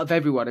 out of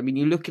everyone." I mean,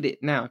 you look at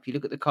it now. If you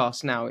look at the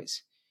cast now,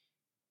 it's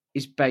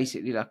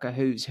basically like a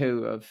who's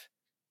who of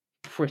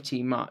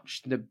pretty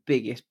much the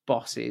biggest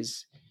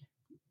bosses,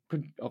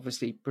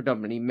 obviously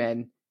predominantly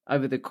men,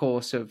 over the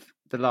course of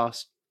the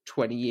last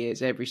 20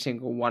 years. Every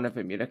single one of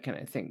them, you're looking at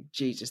it and think,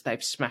 Jesus,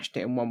 they've smashed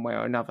it in one way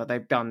or another.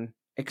 They've done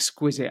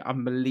exquisite,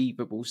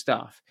 unbelievable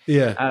stuff.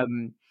 Yeah.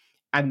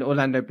 And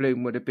Orlando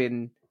Bloom would have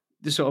been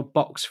the sort of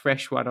box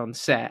fresh one on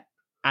set,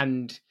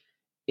 and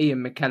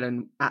Ian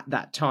McKellen at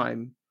that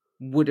time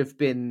would have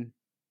been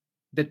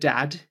the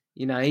dad.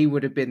 You know, he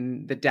would have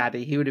been the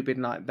daddy. He would have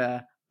been like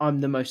I'm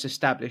the most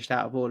established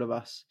out of all of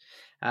us.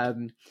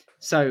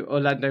 So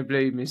Orlando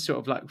Bloom is sort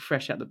of like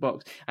fresh out the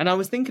box. And I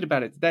was thinking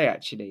about it today,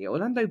 actually.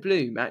 Orlando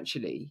Bloom,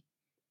 actually,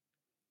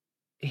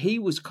 he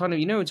was kind of,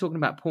 we're talking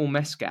about Paul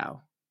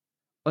Mescal.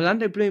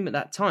 Orlando Bloom at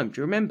that time,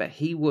 do you remember?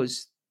 He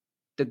was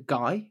the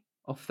guy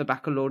off the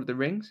back of Lord of the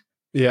Rings.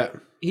 Yeah.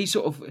 He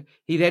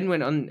then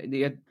went on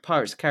the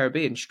Pirates of the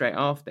Caribbean straight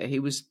after. He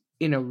was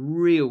in a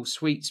real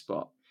sweet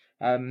spot.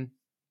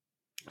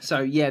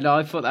 So yeah, no,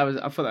 I thought that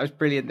was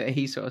brilliant that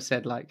he sort of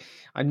said, like,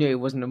 I knew he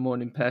wasn't a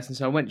morning person,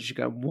 so I went to just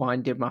go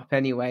wind him up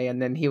anyway,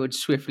 and then he would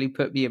swiftly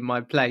put me in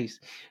my place.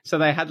 So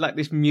they had like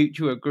this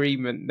mutual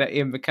agreement that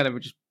Ian McKellen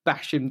would just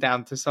bash him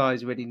down to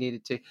size when he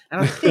needed to.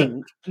 And I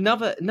think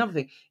another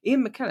thing,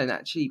 Ian McKellen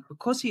actually,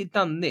 because he had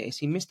done this,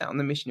 he missed out on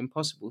the Mission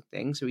Impossible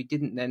thing, so he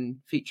didn't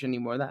then feature any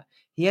more of that.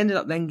 He ended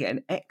up then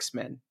getting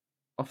X-Men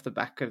off the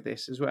back of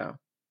this as well,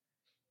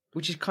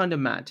 which is kind of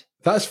mad.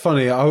 That's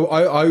funny.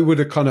 I would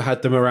have kind of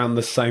had them around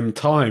the same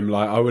time.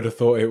 Like, I would have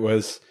thought it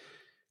was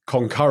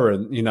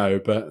concurrent,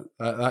 but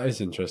that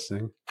is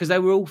interesting. Because they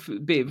were all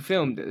being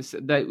filmed.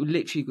 They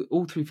literally,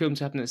 all three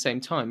films happened at the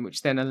same time,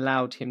 which then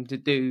allowed him to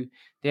do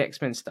the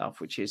X-Men stuff,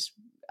 which is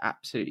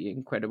absolutely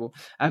incredible.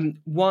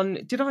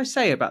 Did I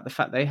say about the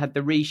fact they had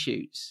the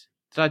reshoots?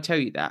 Did I tell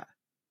you that?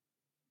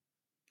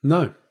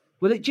 No.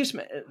 Well, it just,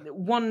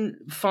 one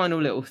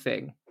final little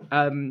thing.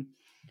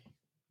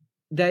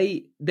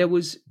 There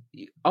was,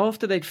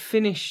 after they'd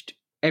finished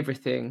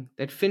everything,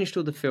 they'd finished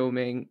all the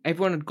filming,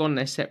 everyone had gone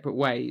their separate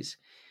ways.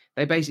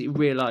 They basically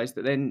realised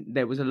that then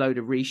there was a load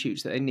of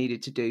reshoots that they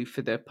needed to do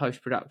for the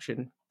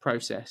post-production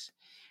process.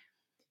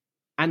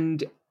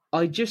 And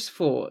I just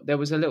thought there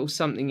was a little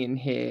something in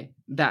here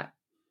that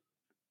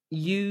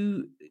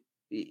you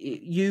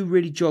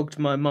really jogged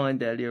my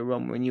mind earlier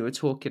on when you were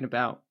talking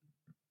about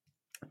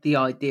the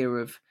idea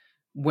of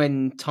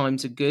when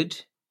times are good,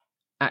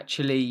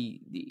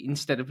 actually,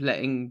 instead of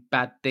letting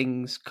bad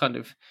things kind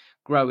of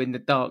grow in the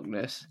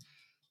darkness,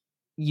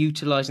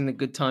 utilizing the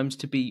good times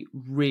to be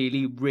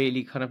really,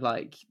 really kind of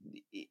like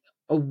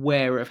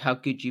aware of how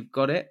good you've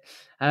got it.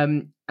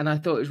 And I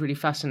thought it was really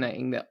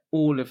fascinating that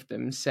all of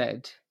them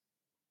said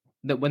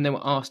that when they were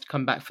asked to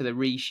come back for the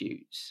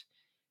reshoots,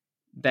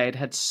 they had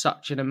had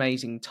such an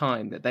amazing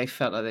time that they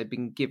felt like they'd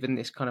been given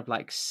this kind of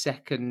like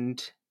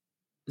second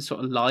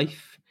sort of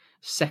life,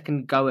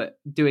 second go at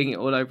doing it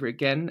all over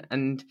again.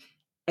 And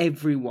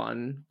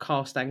everyone,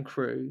 cast and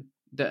crew,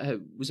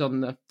 that was on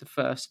the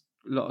first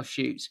lot of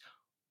shoots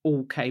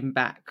all came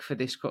back for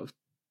this kind of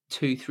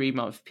 2-3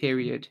 month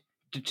period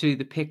to do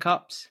the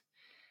pickups.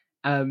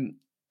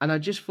 And I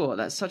just thought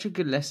that's such a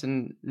good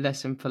lesson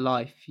for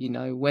life. You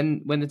know,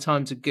 when the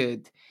times are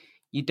good,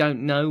 you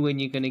don't know when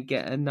you're going to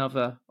get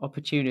another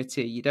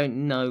opportunity. You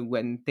don't know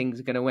when things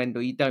are going to end,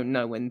 or you don't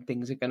know when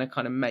things are going to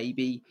kind of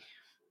maybe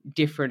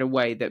differ in a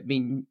way that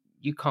mean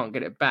you can't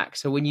get it back.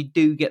 So when you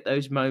do get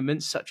those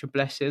moments, such a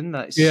blessing.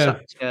 That is Yeah.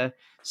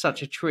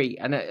 such a treat,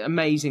 and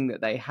amazing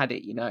that they had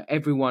it. You know,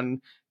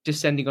 everyone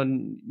descending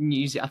on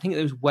New Zealand. I think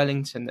it was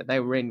Wellington that they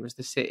were in was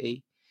the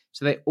city.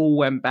 So they all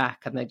went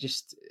back and they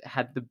just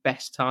had the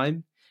best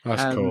time.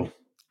 That's cool.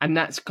 And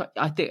that's,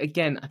 I think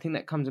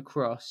that comes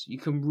across. You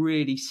can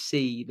really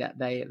see that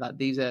they like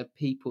these are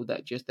people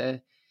that just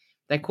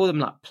they call them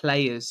like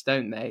players,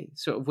 don't they?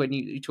 Sort of when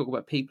you talk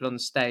about people on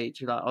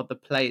stage, you're like, oh, the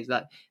players,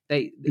 like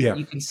Yeah.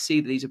 you can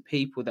see that these are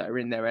people that are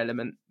in their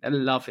element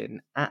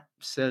and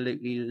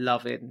absolutely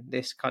loving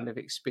this kind of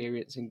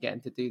experience and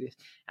getting to do this.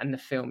 And the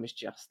film is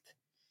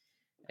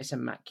it's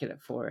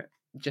immaculate for it.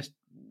 Just,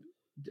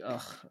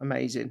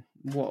 amazing.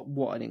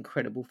 What an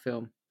incredible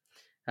film.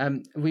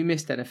 Have we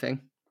missed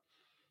anything?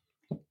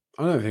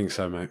 I don't think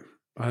so, mate.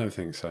 I don't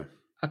think so.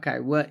 Okay,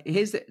 well, do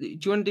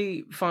you want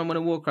to do Fine When I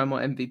Walk Around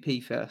my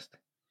MVP first?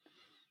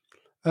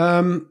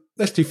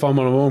 Let's do Fine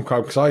When I Warm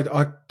Crowd, because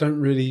I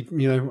don't really,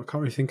 I can't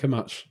really think of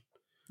much.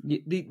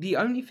 The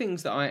only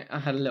things that I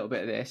had a little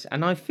bit of this,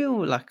 and I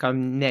feel like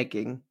I'm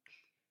negging.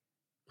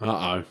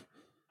 Uh-oh.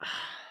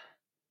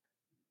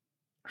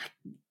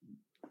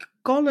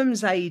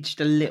 Gollum's aged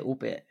a little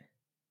bit.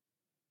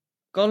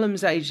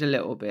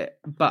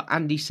 But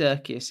Andy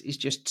Serkis is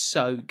just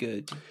so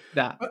good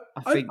that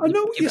I think I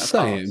know what give you're it a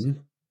saying,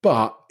 pass.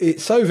 but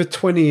it's over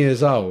 20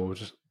 years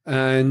old,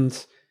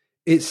 and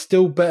it's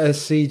still better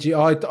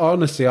CGI.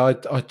 Honestly, I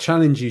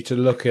challenge you to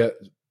look at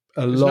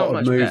a It's lot not of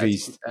much better, to be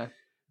movies fair.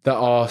 that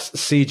are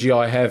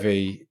CGI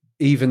heavy,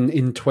 even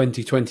in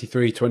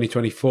 2023,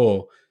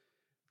 2024.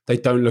 They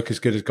don't look as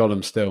good as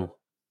Gollum still.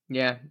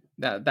 Yeah,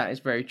 that is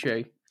very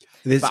true.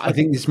 I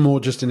think it's more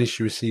just an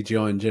issue with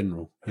CGI in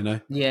general,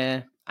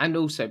 Yeah, and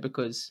also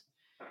because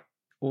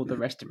all the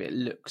rest of it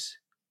looks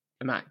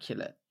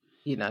immaculate.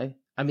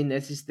 I mean,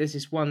 there's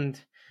this one.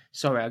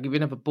 Sorry, I'll give you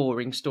another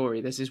boring story.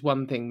 There's this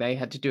one thing they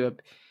had to do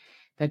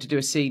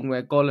a scene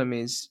where Gollum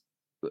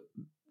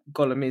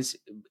is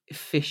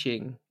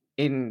fishing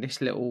in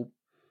this little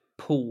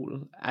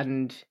pool,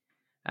 and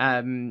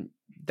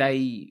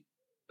they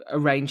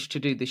arranged to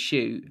do the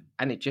shoot,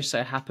 and it just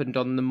so happened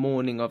on the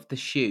morning of the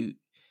shoot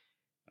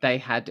they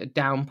had a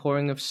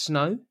downpouring of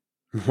snow.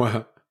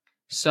 Wow.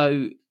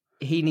 So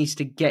he needs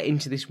to get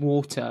into this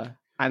water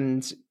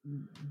and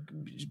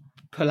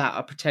pull out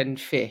a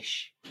pretend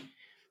fish.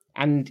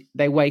 And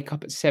they wake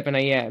up at 7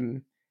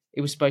 a.m.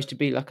 It was supposed to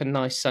be like a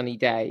nice sunny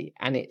day,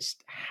 and it's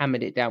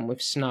hammered it down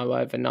with snow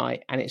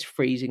overnight, and it's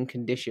freezing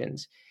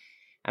conditions.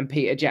 And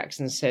Peter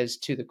Jackson says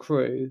to the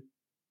crew,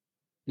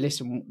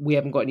 listen, we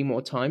haven't got any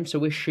more time, so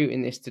we're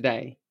shooting this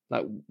today.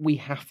 Like, we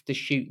have to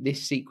shoot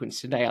this sequence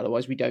today,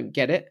 otherwise we don't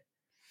get it.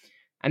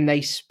 And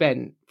they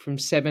spent from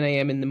 7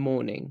 a.m. in the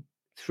morning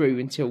through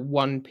until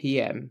 1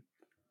 p.m.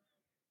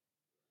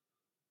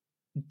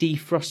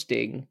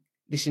 defrosting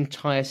this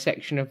entire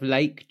section of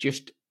lake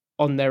just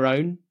on their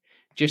own.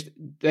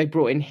 They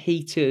brought in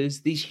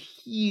heaters, these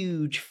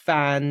huge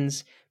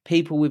fans,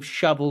 people with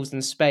shovels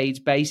and spades,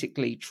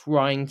 basically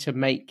trying to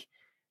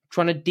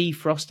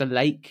defrost a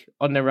lake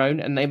on their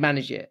own, and they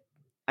manage it.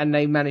 And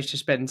they managed to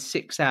spend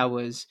 6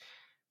 hours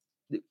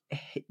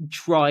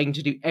trying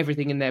to do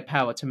everything in their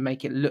power to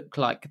make it look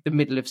like the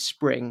middle of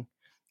spring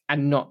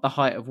and not the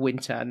height of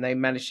winter, and they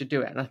managed to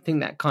do it. And I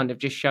think that kind of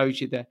just shows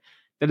you the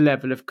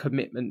level of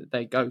commitment that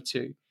they go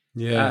to.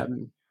 Yeah.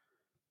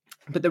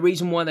 But the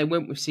reason why they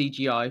went with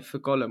CGI for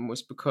Gollum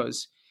was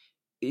because,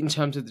 in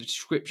terms of the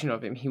description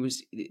of him,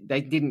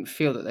 they didn't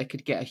feel that they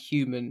could get a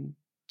human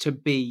to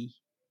be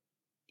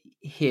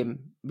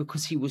him,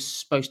 because he was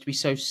supposed to be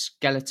so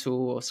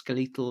skeletal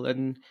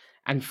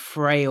and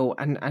frail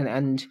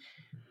and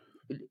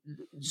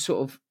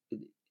sort of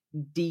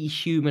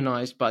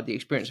dehumanized by the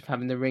experience of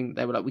having the ring.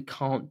 They were like, we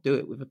can't do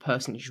it with a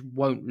person, it just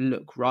won't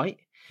look right.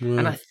 Right.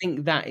 And I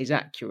think that is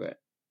accurate.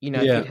 You know,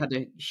 if Yeah. you'd had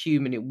a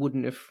human, it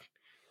wouldn't have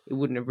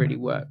really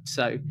worked.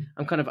 So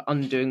I'm kind of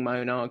undoing my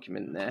own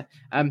argument there.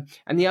 And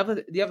the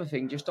other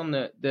thing, just on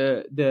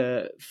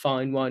the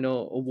fine wine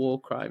or war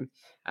crime.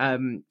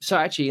 So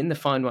actually, in the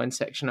fine wine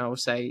section, I will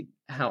say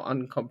how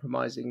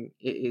uncompromising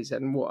it is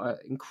and what an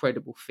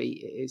incredible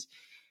feat it is.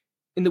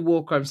 In the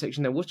war crime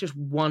section, there was just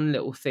one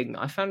little thing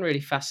that I found really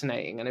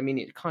fascinating, and I mean,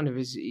 it kind of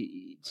is.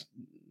 It's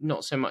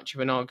not so much of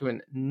an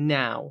argument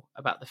now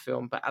about the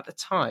film, but at the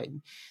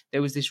time,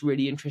 there was this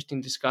really interesting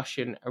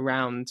discussion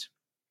around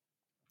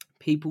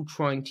people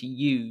trying to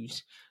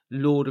use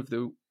Lord of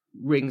the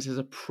Rings as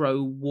a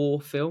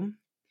pro-war film,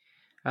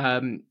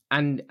 and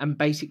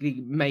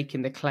basically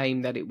making the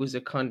claim that it was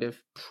a kind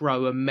of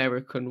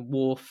pro-American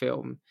war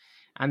film,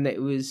 and that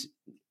it was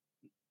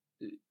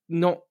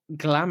not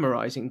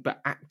glamorizing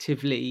but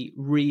actively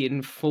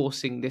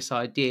reinforcing this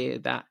idea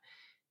that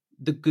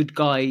the good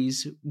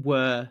guys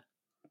were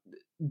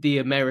the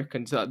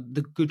Americans, that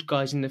the good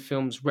guys in the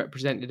films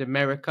represented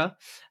America.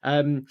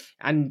 And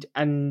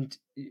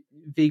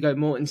Viggo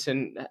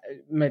Mortensen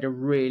made a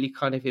really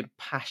kind of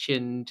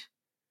impassioned,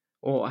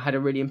 or had a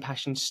really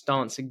impassioned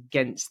stance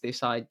against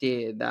this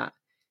idea that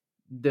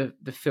the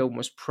film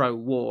was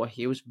pro-war.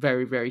 He was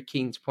very, very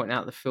keen to point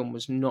out the film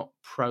was not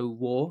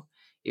pro-war.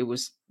 It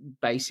was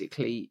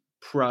basically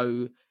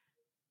pro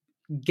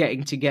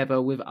getting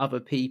together with other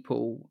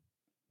people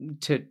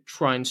to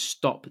try and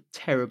stop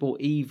terrible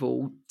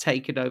evil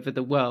taking over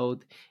the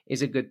world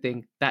is a good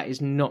thing. That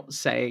is not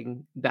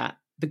saying that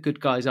the good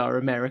guys are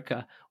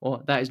America,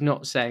 or that is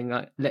not saying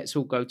like let's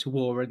all go to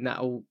war and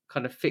that'll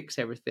kind of fix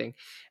everything.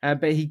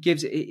 But he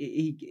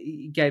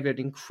gave an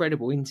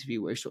incredible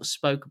interview where he sort of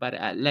spoke about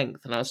it at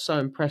length, and I was so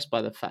impressed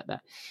by the fact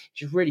that it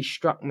just really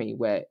struck me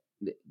where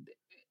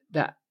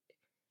that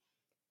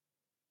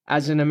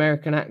as an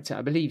American actor,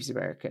 I believe he's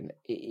American,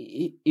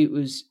 it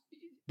was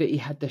that he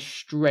had the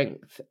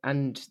strength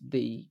and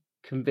the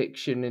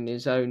conviction in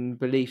his own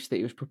beliefs that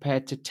he was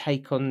prepared to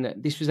take on.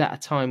 This was at a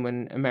time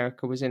when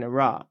America was in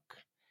Iraq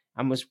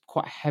and was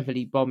quite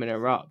heavily bombing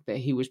Iraq, that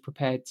he was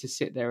prepared to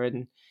sit there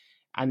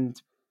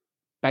and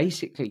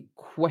basically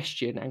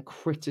question and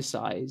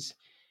criticize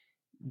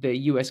the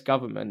US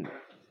government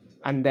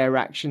and their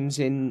actions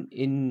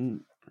in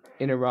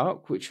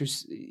Iraq, which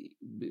was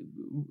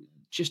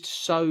just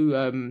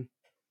so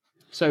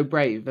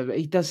brave.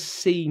 He does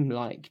seem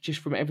like, just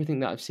from everything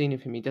that I've seen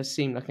of him, he does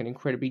seem like an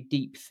incredibly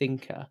deep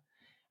thinker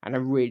and a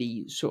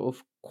really sort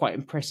of quite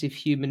impressive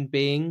human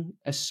being,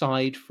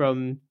 aside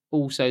from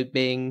also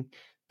being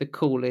the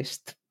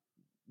coolest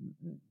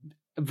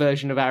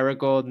version of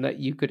Aragorn that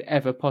you could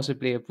ever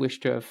possibly have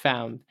wished to have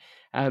found.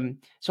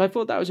 So I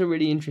thought that was a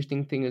really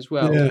interesting thing as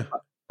well. Yeah.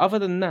 Other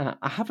than that,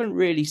 I haven't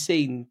really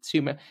seen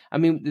too much. I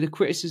mean, the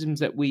criticisms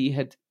that we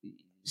had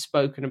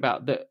spoken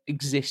about that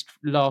exist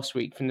last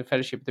week from the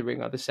Fellowship of the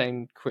Ring are the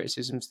same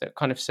criticisms that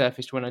kind of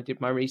surfaced when I did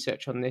my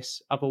research on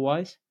this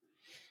otherwise.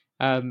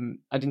 I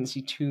didn't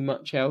see too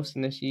much else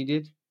unless you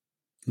did.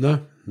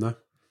 No.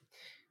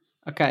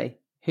 Okay,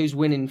 who's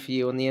winning for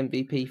you on the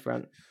MVP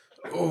front?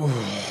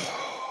 Oh.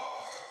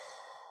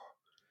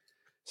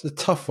 It's a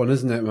tough one,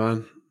 isn't it,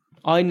 man?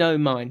 I know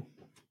mine.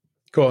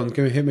 Go on,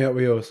 hit me up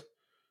with yours.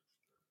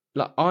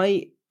 Like,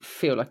 I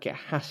feel like it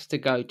has to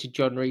go to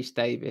John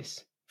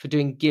Rhys-Davies for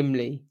doing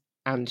Gimli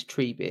and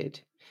Treebeard.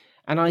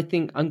 And I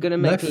think I'm going to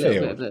make Left a little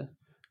field. bit of a...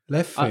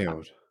 Left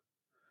field.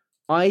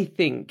 I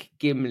think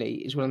Gimli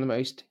is one of the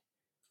most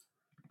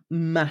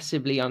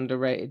massively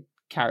underrated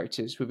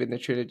characters within the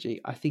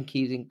trilogy. I think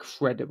he's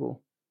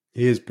incredible.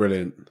 He is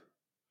brilliant.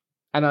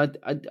 And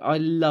I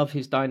love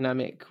his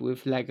dynamic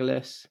with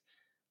Legolas.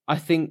 I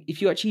think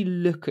if you actually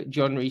look at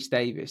John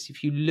Rhys-Davies,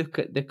 if you look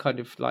at the kind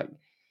of like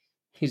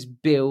his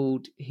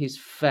build, his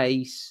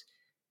face,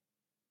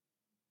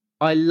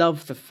 I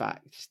love the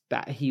fact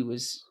that he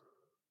was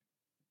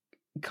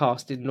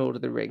cast in Lord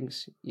of the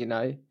Rings, you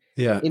know?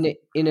 Yeah.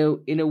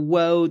 In a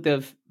world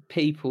of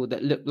people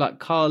that look like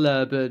Carl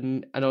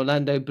Urban and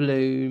Orlando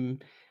Bloom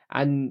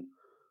and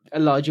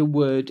Elijah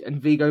Wood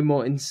and Viggo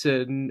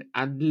Mortensen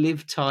and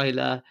Liv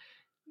Tyler,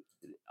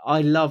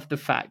 I love the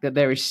fact that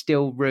there is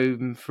still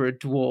room for a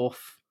dwarf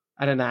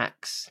and an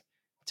axe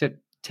to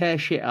tear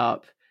shit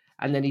up.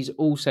 And then he's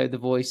also the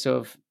voice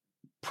of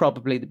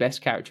probably the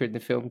best character in the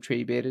film,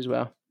 Treebeard, as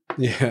well.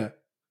 Yeah.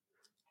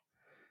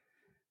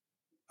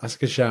 That's a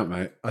good shout,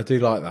 mate. I do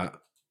like that.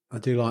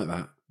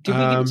 Did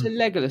we give it to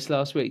Legolas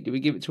last week? Did we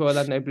give it to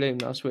Orlando Bloom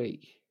last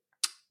week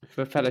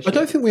for Fellowship? I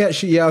don't think we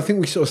actually... Yeah, I think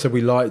we sort of said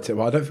we liked it,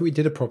 but I don't think we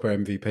did a proper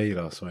MVP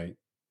last week.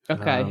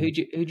 Okay, who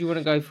do you want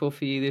to go for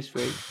you this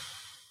week?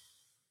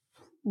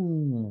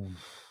 Ooh.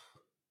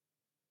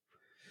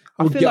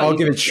 I'll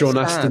give it to Sean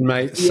Astin,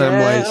 mate.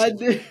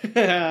 Samwise.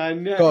 I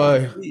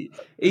know.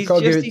 He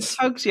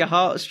tugs your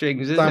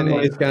heartstrings, isn't he?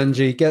 Samwise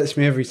Gamgee gets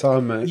me every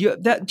time, mate.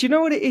 Do you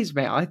know what it is,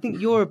 mate? I think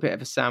you're a bit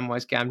of a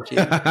Samwise Gamgee.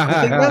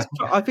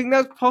 I think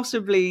that's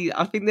possibly.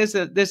 I think there's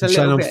a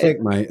little bit.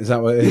 Thick, mate. Is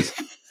that what it is?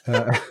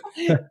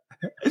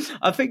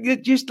 I think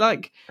that just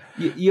like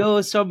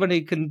you're someone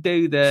who can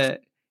do the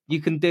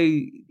You can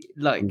do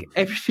like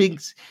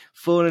everything's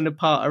falling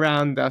apart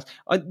around us.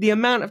 The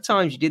amount of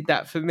times you did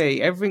that for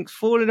me, everything's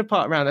falling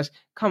apart around us.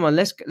 Come on,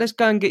 let's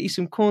go and get you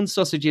some corn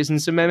sausages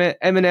and some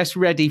M&S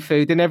ready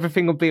food, and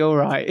everything will be all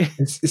right.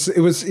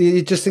 It was.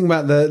 You just think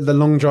about the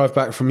long drive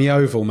back from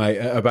Yeovil, mate,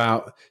 at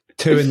about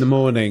 2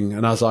 a.m,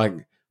 and I was like,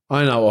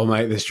 I know what'll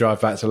make this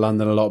drive back to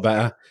London a lot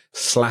better.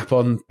 Slap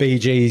on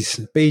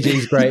BG's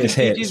greatest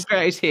hits. BG's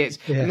greatest hits,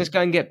 and let's go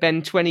and get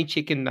Ben 20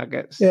 chicken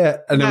nuggets. Yeah,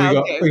 and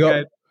then we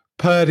got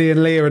Purdy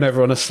and Leah and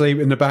everyone asleep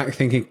in the back,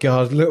 thinking,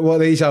 God, look what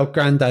these old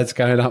granddads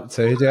going up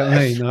to. Do you know what I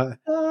mean? Like,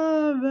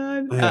 oh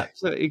man,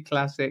 absolutely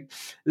classic.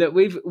 Look,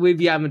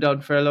 we've yammered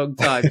on for a long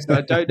time, so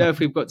I don't know if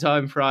we've got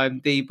time for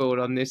IMD ball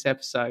on this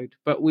episode,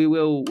 but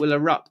we'll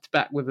erupt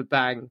back with a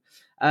bang.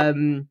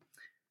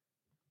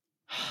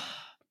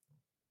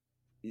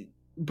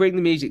 Bring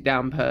the music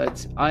down,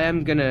 Purds. I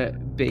am gonna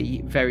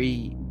be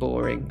very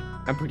boring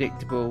and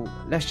predictable.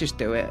 Let's just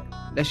do it.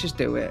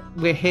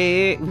 We're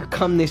here. We've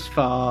come this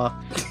far.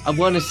 I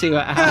want to see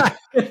what happens.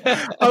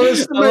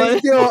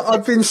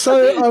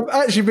 I've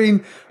actually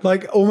been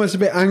like almost a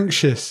bit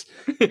anxious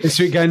this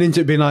week going into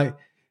it, being like,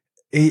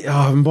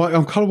 I'm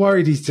kind of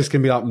worried he's just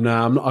gonna be like,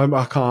 no,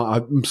 I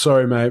can't. I'm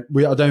sorry, mate.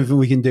 I don't think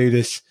we can do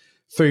this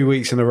 3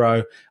 weeks in a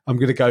row. I'm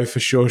going to go for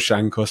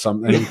Shawshank or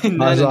something.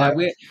 No.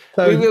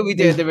 We will be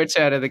doing the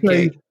Return of the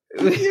King.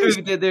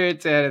 We did the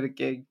Return of the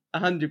King,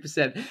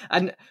 100%.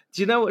 And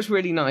do you know what's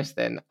really nice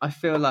then? I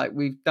feel like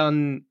we've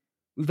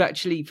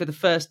actually, for the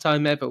first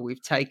time ever,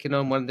 we've taken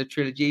on one of the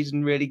trilogies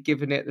and really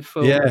given it the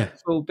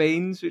full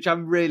beans, which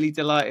I'm really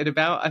delighted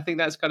about. I think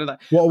that's kind of like...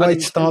 What a way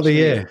to start the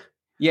year.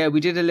 Yeah, we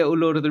did a little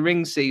Lord of the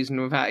Rings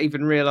season without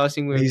even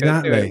realising we were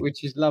going to do it,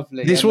 which is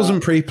lovely. This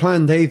wasn't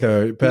pre-planned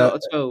either. But not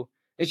at all.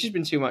 It's just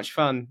been too much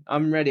fun.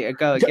 I'm ready to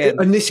go again.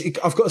 And this,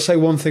 I've got to say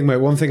one thing, mate.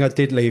 One thing I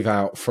did leave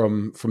out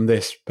from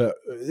this, but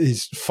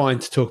is fine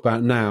to talk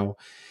about now,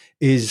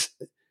 is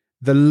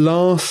the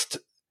last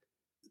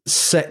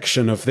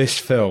section of this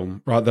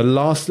film, right? The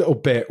last little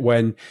bit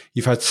when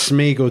you've had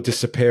Smeagol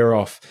disappear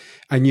off,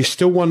 and you're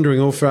still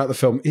wondering all throughout the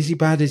film, is he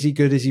bad? Is he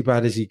good? Is he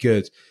bad? Is he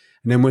good?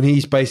 And then when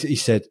he's basically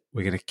said,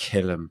 we're going to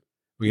kill him.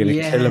 We're going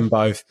to kill them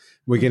both.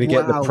 We're going to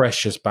get the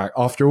precious back.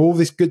 After all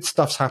this good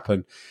stuff's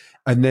happened.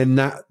 And then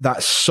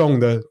that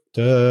song, the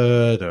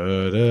da,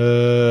 da,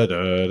 da,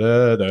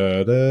 da,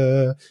 da,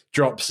 da,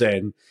 drops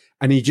in,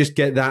 and you just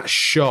get that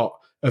shot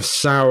of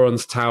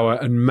Sauron's tower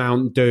and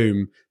Mount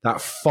Doom,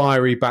 that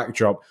fiery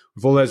backdrop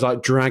with all those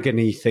like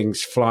dragony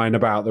things flying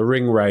about, the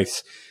ring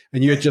wraiths,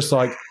 and you're just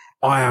like,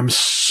 I am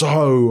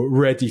so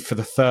ready for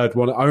the third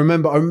one. I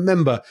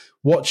remember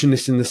watching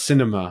this in the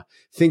cinema,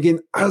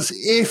 thinking, as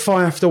if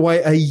I have to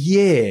wait a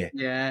year,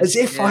 I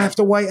have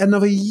to wait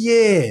another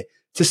year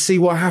to see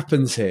what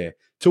happens here,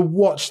 to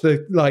watch I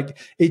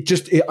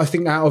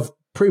think out of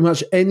pretty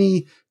much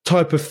any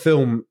type of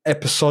film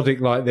episodic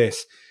like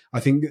this, I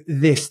think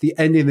the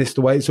ending this,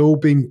 the way it's all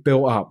being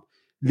built up,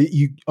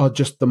 you are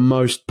just the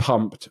most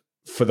pumped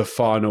for the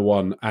final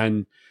one.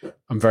 And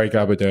I'm very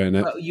glad we're doing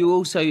it. But you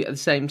also, at the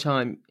same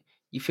time,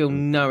 you feel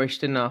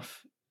nourished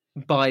enough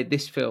by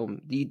this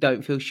film that you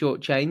don't feel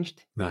shortchanged.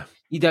 No.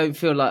 You don't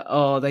feel like,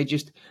 they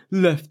just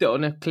left it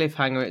on a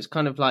cliffhanger. It's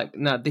kind of like,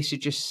 no, this is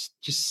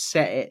just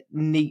set it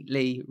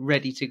neatly,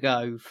 ready to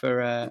go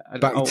for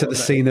back to the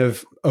scene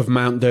of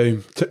Mount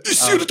Doom. You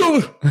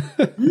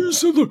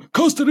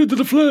cast it into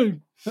the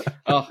flame.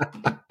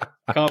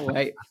 Can't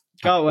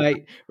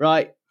wait.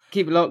 Right,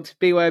 keep it locked.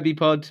 BYOB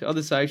Pod on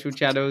the social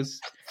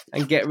channels,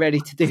 and get ready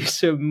to do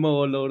some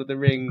more Lord of the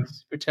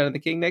Rings Return of the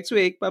King next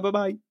week.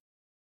 Bye.